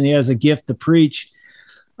campus, and he has a gift to preach.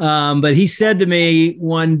 But he said to me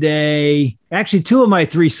one day, actually, two of my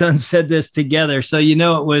three sons said this together. So,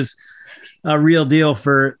 it was a real deal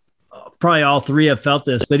for probably all three have felt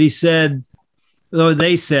this. But they said,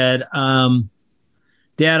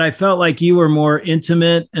 Dad, I felt like you were more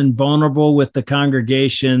intimate and vulnerable with the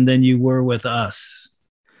congregation than you were with us.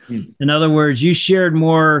 In other words, you shared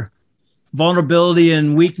more vulnerability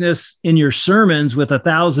and weakness in your sermons with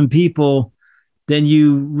 1,000 people than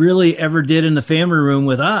you really ever did in the family room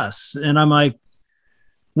with us. And I'm like,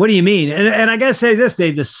 what do you mean? And I got to say this,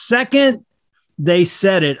 Dave, the second they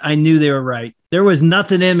said it, I knew they were right. There was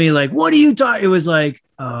nothing in me like, what are you talking? It was like,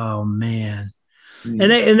 oh man. And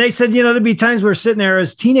they said, there'd be times we're sitting there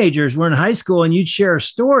as teenagers, we're in high school, and you'd share a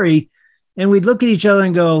story and we'd look at each other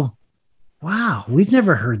and go, wow, we've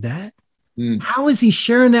never heard that. How is he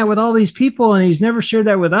sharing that with all these people? And he's never shared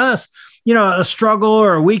that with us, a struggle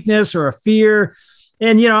or a weakness or a fear.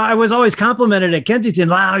 And, I was always complimented at Kensington.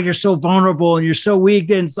 Wow, you're so vulnerable and you're so weak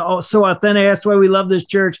and so authentic. That's why we love this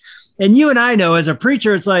church. And you and I know as a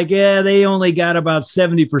preacher, it's like, yeah, they only got about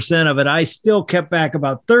 70% of it. I still kept back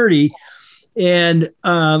about 30 and in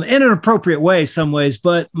an appropriate way, some ways.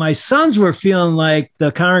 But my sons were feeling like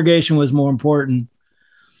the congregation was more important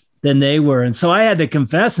than they were. And so I had to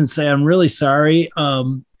confess and say, I'm really sorry.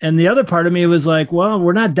 And the other part of me was like, well,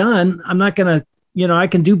 we're not done. I'm not going to, I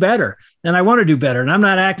can do better and I want to do better. And I'm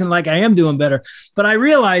not acting like I am doing better, but I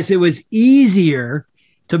realized it was easier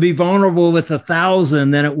to be vulnerable with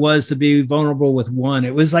 1,000 than it was to be vulnerable with one.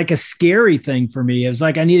 It was like a scary thing for me. It was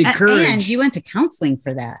like, I needed courage. And you went to counseling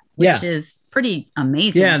for that, which is pretty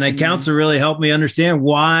amazing. Yeah. And the counselor really helped me understand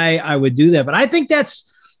why I would do that. But I think that's,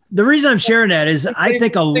 the reason I'm sharing that is I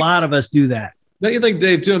think a lot of us do that. Don't you think,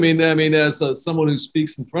 Dave, too? I mean, as someone who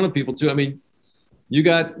speaks in front of people too, I mean, you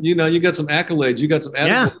got some accolades, you got some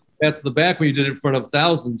that's the back when you did it in front of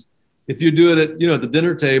thousands. If you do it at, the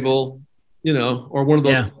dinner table, or one of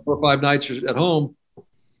those 4 or 5 nights you're at home,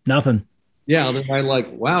 nothing. Yeah. Then I'm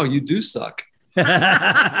like, wow, you do suck.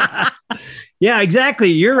 Yeah,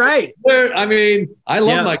 exactly. You're right. I mean, I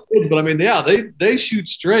love my kids, but I mean, they shoot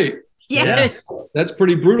straight. Yes. Yeah. That's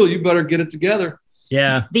pretty brutal. You better get it together.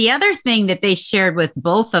 Yeah. The other thing that they shared with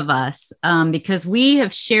both of us, because we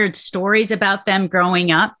have shared stories about them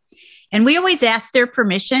growing up, and we always ask their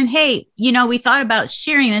permission. Hey, we thought about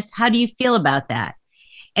sharing this. How do you feel about that?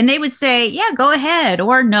 And they would say, yeah, go ahead,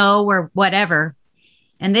 or no, or whatever.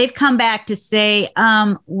 And they've come back to say,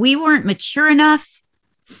 we weren't mature enough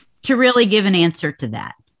to really give an answer to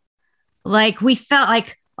that. Like we felt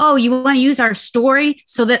like, oh, you want to use our story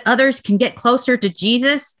so that others can get closer to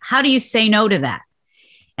Jesus? How do you say no to that?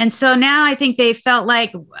 And so now I think they felt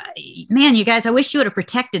like, man, you guys, I wish you would have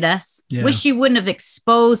protected us. Yeah. Wish you wouldn't have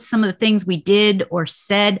exposed some of the things we did or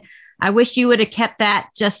said. I wish you would have kept that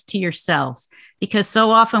just to yourselves, because so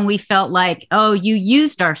often we felt like, oh, you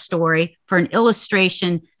used our story for an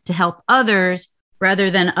illustration to help others rather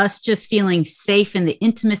than us just feeling safe in the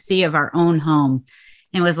intimacy of our own home.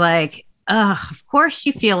 And it was like, of course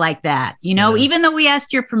you feel like that. Even though we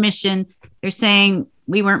asked your permission, they're saying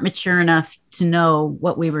we weren't mature enough to know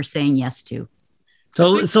what we were saying yes to.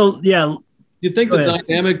 So yeah. You think the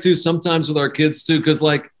dynamic too, sometimes with our kids too, because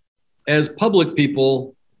like as public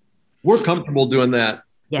people, we're comfortable doing that.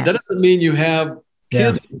 Yes. That doesn't mean you have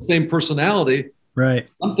kids with the same personality. Right.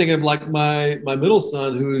 I'm thinking of like my middle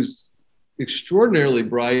son, who's extraordinarily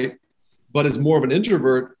bright, but is more of an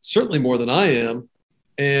introvert, certainly more than I am.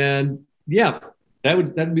 And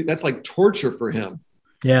that's like torture for him.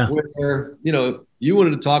 Yeah. Where, if you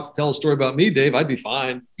wanted to tell a story about me, Dave, I'd be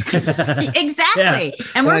fine. Exactly. Yeah.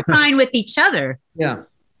 And we're fine with each other. Yeah.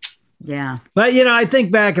 Yeah. But, I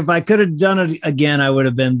think back, if I could have done it again, I would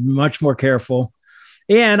have been much more careful.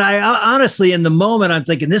 And I honestly, in the moment, I'm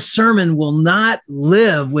thinking this sermon will not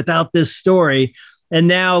live without this story. And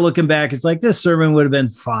now looking back, it's like this sermon would have been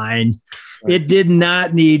fine. Right. It did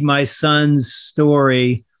not need my son's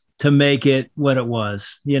story to make it what it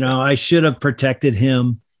was. I should have protected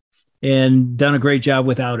him and done a great job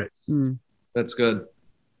without it. That's good.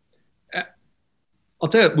 I'll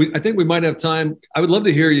tell you, I think we might have time. I would love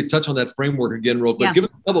to hear you touch on that framework again real quick. Yeah. Give us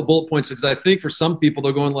a couple of bullet points, because I think for some people,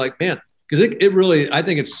 they're going like, man, because it really, I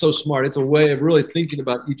think it's so smart. It's a way of really thinking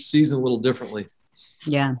about each season a little differently.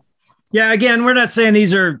 Yeah. Yeah. Again, we're not saying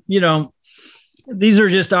these are, these are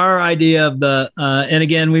just our idea of and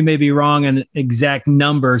again, we may be wrong in exact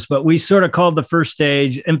numbers, but we sort of called the first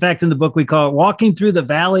stage. In fact, in the book, we call it walking through the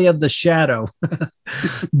valley of the shadow,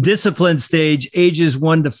 discipline stage, ages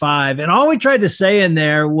 1 to 5. And all we tried to say in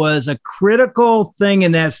there was a critical thing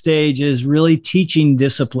in that stage is really teaching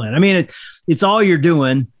discipline. I mean, it's all you're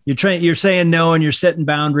doing. You're saying no, and you're setting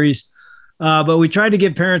boundaries. But we tried to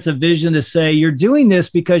give parents a vision to say, you're doing this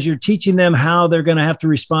because you're teaching them how they're going to have to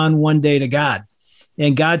respond one day to God.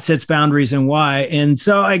 And God sets boundaries and why. And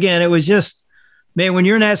so, again, it was just, man, when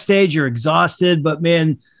you're in that stage, you're exhausted. But,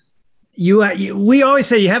 man, we always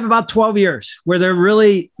say you have about 12 years where they're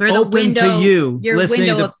really open to you, listening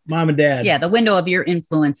to mom and dad. Yeah, the window of your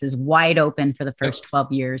influence is wide open for the first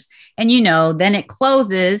 12 years. And, then it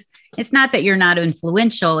closes. It's not that you're not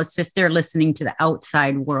influential. It's just they're listening to the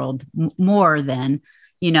outside world more than,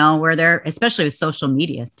 where they're, especially with social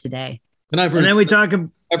media today. And I've heard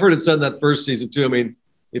it said in that first season too. I mean,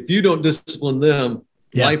 if you don't discipline them,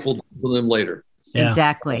 life will discipline them later. Yeah.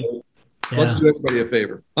 Exactly. So let's do everybody a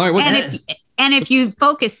favor. All right. And if you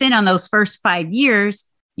focus in on those first 5 years,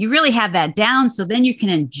 you really have that down. So then you can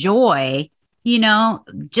enjoy,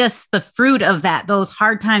 just the fruit of those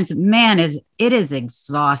hard times. Man, it is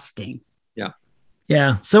exhausting. Yeah.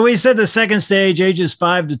 Yeah. So we said the second stage, ages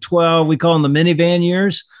 5 to 12, we call them the minivan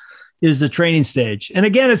years, is the training stage. And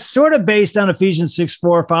again, it's sort of based on Ephesians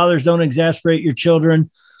 6:4. Fathers, don't exasperate your children,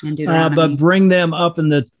 but bring them up in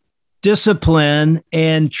the discipline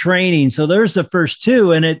and training. So there's the first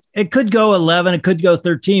two, and it could go 11, it could go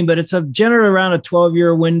 13, but it's generally around a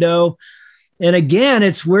 12-year window. And again,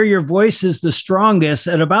 it's where your voice is the strongest.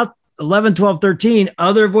 At about 11, 12, 13,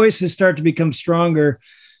 other voices start to become stronger.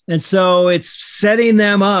 And so it's setting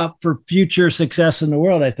them up for future success in the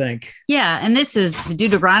world, I think. Yeah. And this is the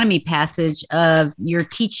Deuteronomy passage of you're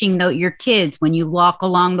teaching your kids when you walk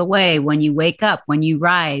along the way, when you wake up, when you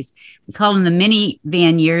rise. We call them the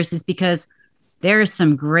minivan years is because there are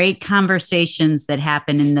some great conversations that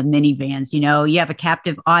happen in the minivans. You have a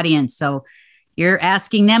captive audience. So you're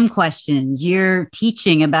asking them questions. You're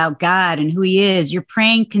teaching about God and who he is. You're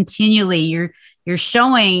praying continually. You're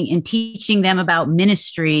showing and teaching them about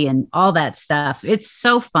ministry and all that stuff. It's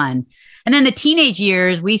so fun. And then the teenage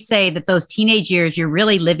years, we say that those teenage years, you're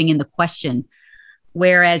really living in the question,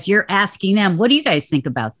 whereas you're asking them, what do you guys think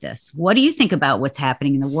about this? What do you think about what's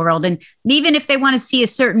happening in the world? And even if they want to see a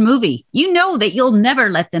certain movie, that you'll never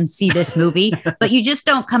let them see this movie, but you just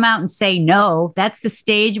don't come out and say no. That's the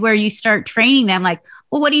stage where you start training them like,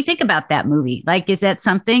 well, what do you think about that movie? Like, is that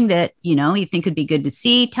something that, you think would be good to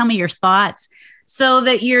see? Tell me your thoughts. So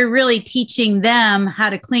that you're really teaching them how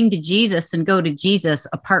to cling to Jesus and go to Jesus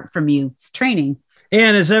apart from you. It's training.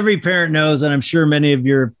 And as every parent knows, and I'm sure many of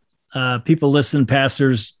your people listening,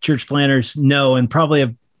 pastors, church planners know, and probably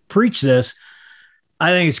have preached this, I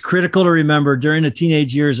think it's critical to remember during the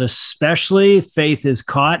teenage years, especially, faith is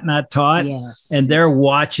caught, not taught. Yes. And they're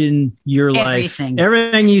watching your life.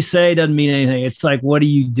 Everything you say doesn't mean anything. It's like, what are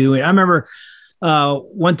you doing? I remember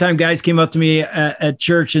one time guys came up to me at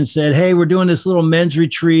church and said, hey, we're doing this little men's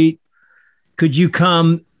retreat. Could you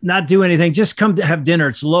come, not do anything, just come to have dinner.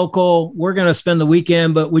 It's local. We're going to spend the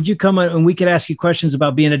weekend, but would you come and we could ask you questions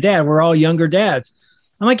about being a dad? We're all younger dads.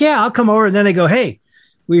 I'm like, yeah, I'll come over. And then they go, hey,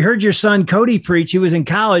 we heard your son Cody preach. He was in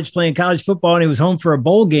college playing college football and he was home for a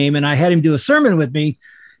bowl game. And I had him do a sermon with me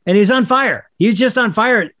and he's on fire. He's just on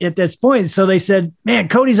fire at this point. So they said, man,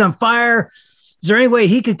 Cody's on fire. Is there any way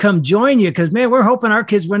he could come join you? Because, man, we're hoping our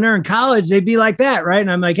kids, when they're in college, they'd be like that, right? And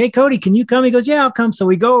I'm like, hey, Cody, can you come? He goes, yeah, I'll come. So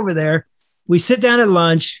we go over there. We sit down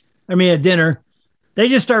at dinner. They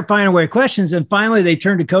just start firing away questions. And finally, they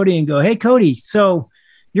turn to Cody and go, hey, Cody, so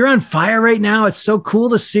you're on fire right now. It's so cool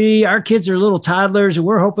to see. Our kids are little toddlers, and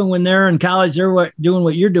we're hoping when they're in college, they're doing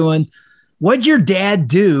what you're doing. What'd your dad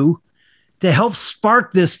do to help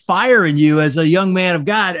spark this fire in you as a young man of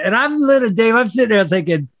God? And I'm sitting there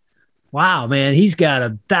thinking, wow, man, he's got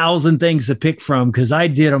 1,000 things to pick from because I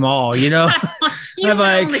did them all, You I'm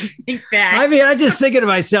like, only think that. I mean, I just thinking to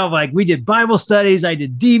myself, like, we did Bible studies, I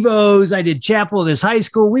did Devos, I did chapel at his high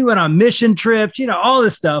school, we went on mission trips, all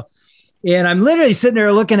this stuff. And I'm literally sitting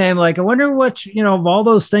there looking at him like, I wonder what, of all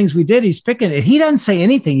those things we did, he's picking it. He doesn't say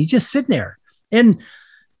anything. He's just sitting there. And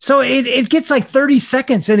so it gets like 30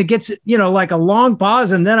 seconds and it gets, like a long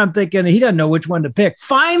pause. And then I'm thinking, he doesn't know which one to pick.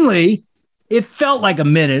 Finally, it felt like a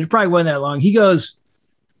minute. It probably wasn't that long. He goes,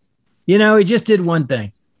 he just did one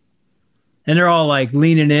thing. And they're all like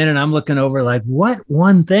leaning in, and I'm looking over like, what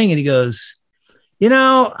one thing? And he goes,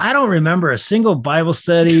 I don't remember a single Bible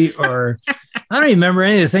study, or I don't remember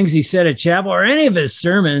any of the things he said at chapel or any of his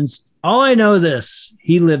sermons. All I know this,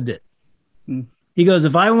 he lived it. He goes,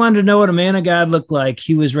 if I wanted to know what a man of God looked like,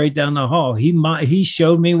 he was right down the hall. He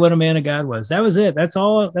showed me what a man of God was. That was it. That's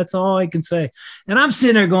all I can say. And I'm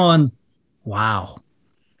sitting there going, wow.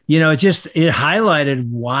 It highlighted,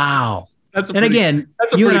 wow. And again,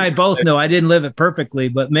 you and I both know I didn't live it perfectly,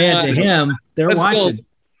 but man, to him, they're watching.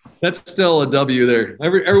 That's still a W there.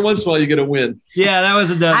 Every once in a while you get a win. Yeah, that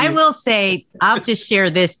was a W. I will say, I'll just share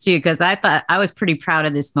this too, because I thought I was pretty proud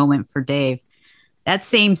of this moment for Dave. That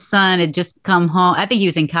same son had just come home. I think he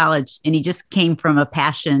was in college, and he just came from a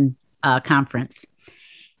Passion conference.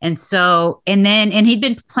 And he'd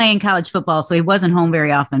been playing college football, so he wasn't home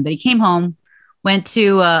very often, but he came home, went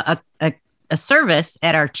to a service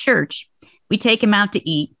at our church. We take him out to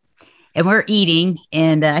eat, and we're eating.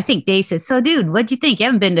 And I think Dave said, so dude, what'd you think? You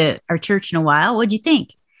haven't been to our church in a while. What'd you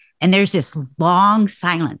think? And there's this long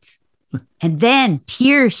silence. And then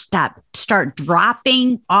tears start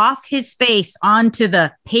dropping off his face onto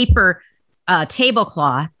the paper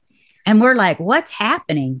tablecloth. And we're like, what's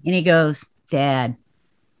happening? And he goes, Dad,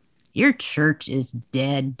 your church is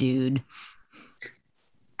dead, dude.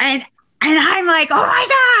 And I'm like, oh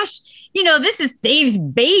my gosh, this is Dave's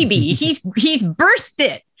baby. He's birthed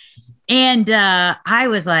it. And I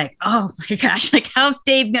was like, oh my gosh, like, how's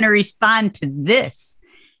Dave going to respond to this?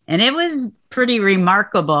 And it was pretty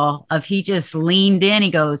remarkable. He just leaned in.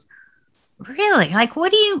 He goes, really? Like,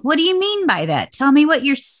 what do you mean by that? Tell me what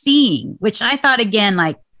you're seeing, which I thought, again,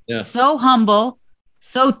 like, so humble,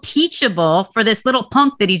 so teachable for this little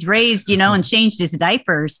punk that he's raised, and changed his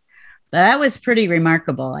diapers. That was pretty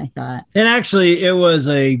remarkable, I thought. And actually, it was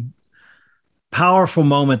a powerful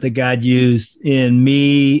moment that God used in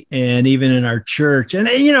me and even in our church. And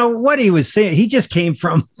what he was saying, he just came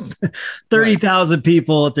from 30,000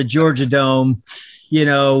 people at the Georgia Dome,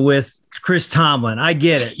 with Chris Tomlin. I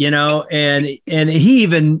get it, and he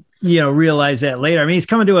even, realized that later. I mean, he's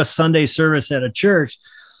coming to a Sunday service at a church,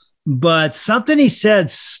 but something he said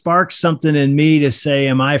sparked something in me to say,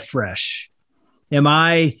 am I fresh? Am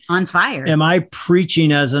I on fire? Am I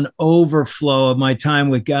preaching as an overflow of my time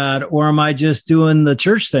with God, or am I just doing the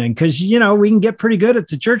church thing? Because, we can get pretty good at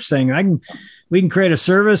the church thing. We can create a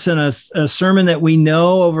service and a sermon that we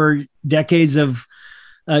know over decades of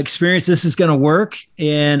experience. This is going to work.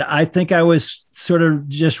 And I think I was sort of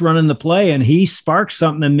just running the play, and he sparked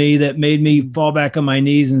something in me that made me fall back on my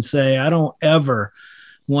knees and say, I don't ever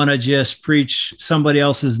want to just preach somebody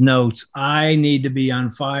else's notes. I need to be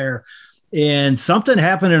on fire. And something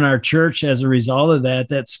happened in our church as a result of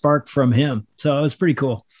that sparked from him. So it was pretty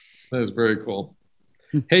cool. That was very cool.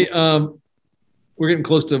 Hey, we're getting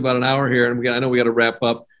close to about an hour here, and I know we got to wrap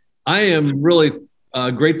up. I am really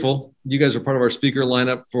grateful. You guys are part of our speaker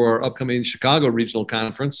lineup for our upcoming Chicago Regional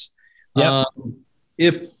Conference. Yep.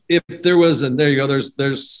 If there was, and there you go, there's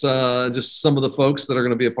just some of the folks that are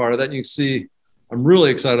going to be a part of that. And you can see, I'm really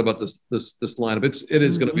excited about this lineup. It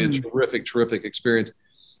is going to be a terrific experience.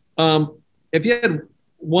 If you had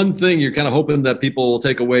one thing you're kind of hoping that people will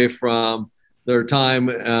take away from their time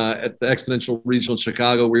at the Exponential Regional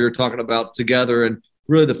Chicago, where you're talking about together and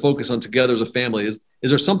really the focus on together as a family, is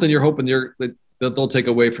there something you're hoping that they'll take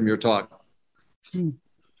away from your talk?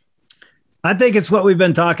 I think it's what we've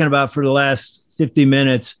been talking about for the last 50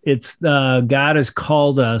 minutes. It's God has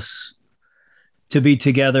called us to be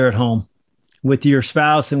together at home with your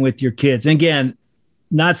spouse and with your kids. And again,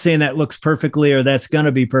 not saying that looks perfectly or that's going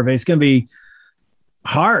to be perfect. It's going to be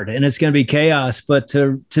hard and it's going to be chaos, but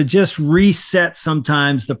to just reset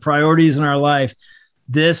sometimes the priorities in our life.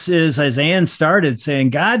 This is, as Ann started saying,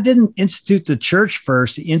 God didn't institute the church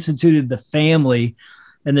first. He instituted the family,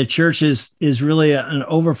 and the church is really an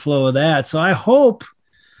overflow of that. So I hope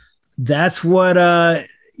that's what, I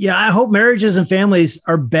hope marriages and families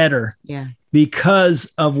are better. Yeah.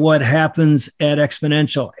 Because of what happens at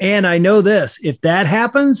Exponential. And I know this, if that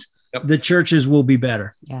happens, the churches will be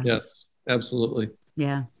better. Yeah. Yes, absolutely.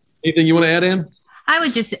 Yeah. Anything you want to add, Ann? I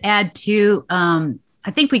would just add too, I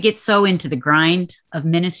think we get so into the grind of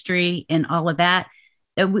ministry and all of that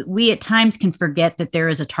we at times can forget that there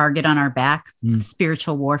is a target on our back,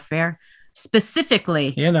 spiritual warfare,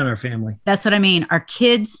 specifically. And on our family. That's what I mean. Our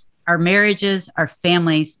kids, our marriages, our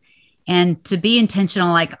families. And to be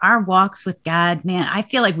intentional, like our walks with God, man, I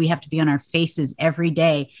feel like we have to be on our faces every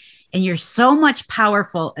day. And you're so much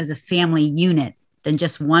powerful as a family unit than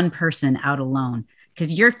just one person out alone.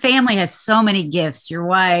 Because your family has so many gifts. Your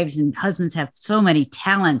wives and husbands have so many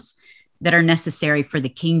talents that are necessary for the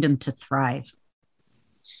kingdom to thrive.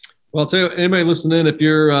 Well, I'll tell you, anybody listening, if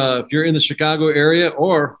you're in the Chicago area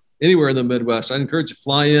or anywhere in the Midwest, I'd encourage you to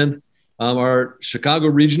fly in. Our Chicago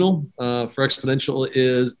regional for Exponential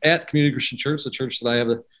is at Community Christian Church, the church that I have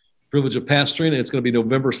the privilege of pastoring. It's going to be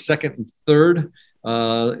November 2nd and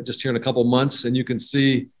 3rd, just here in a couple months. And you can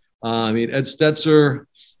see, Ed Stetzer,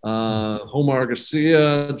 Homar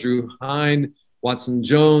Garcia, Drew Hine, Watson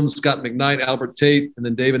Jones, Scott McKnight, Albert Tate, and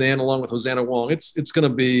then David Ann along with Hosanna Wong. It's going to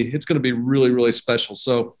be really, really special.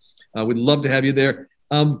 So we'd love to have you there.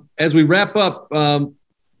 As we wrap up,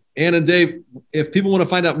 Ann and Dave, if people want to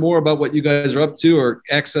find out more about what you guys are up to or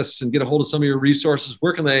access and get a hold of some of your resources,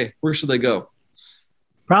 where should they go?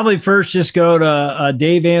 Probably first, just go to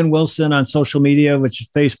Dave Ann Wilson on social media, which is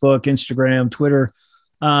Facebook, Instagram, Twitter.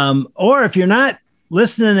 Or if you're not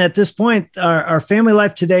listening at this point, our Family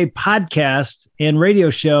Life Today podcast and radio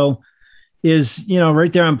show is,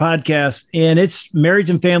 right there on podcast, and it's marriage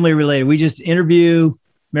and family related. We just interview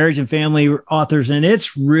marriage and family authors, and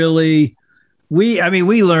it's really, we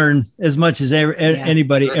learn as much as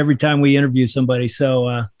anybody every time we interview somebody.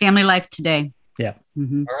 So Family Life Today. Yeah.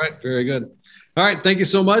 Mm-hmm. All right. Very good. All right. Thank you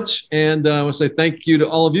so much. And I want to say thank you to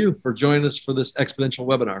all of you for joining us for this Exponential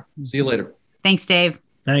webinar. See you later. Thanks, Dave.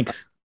 Thanks.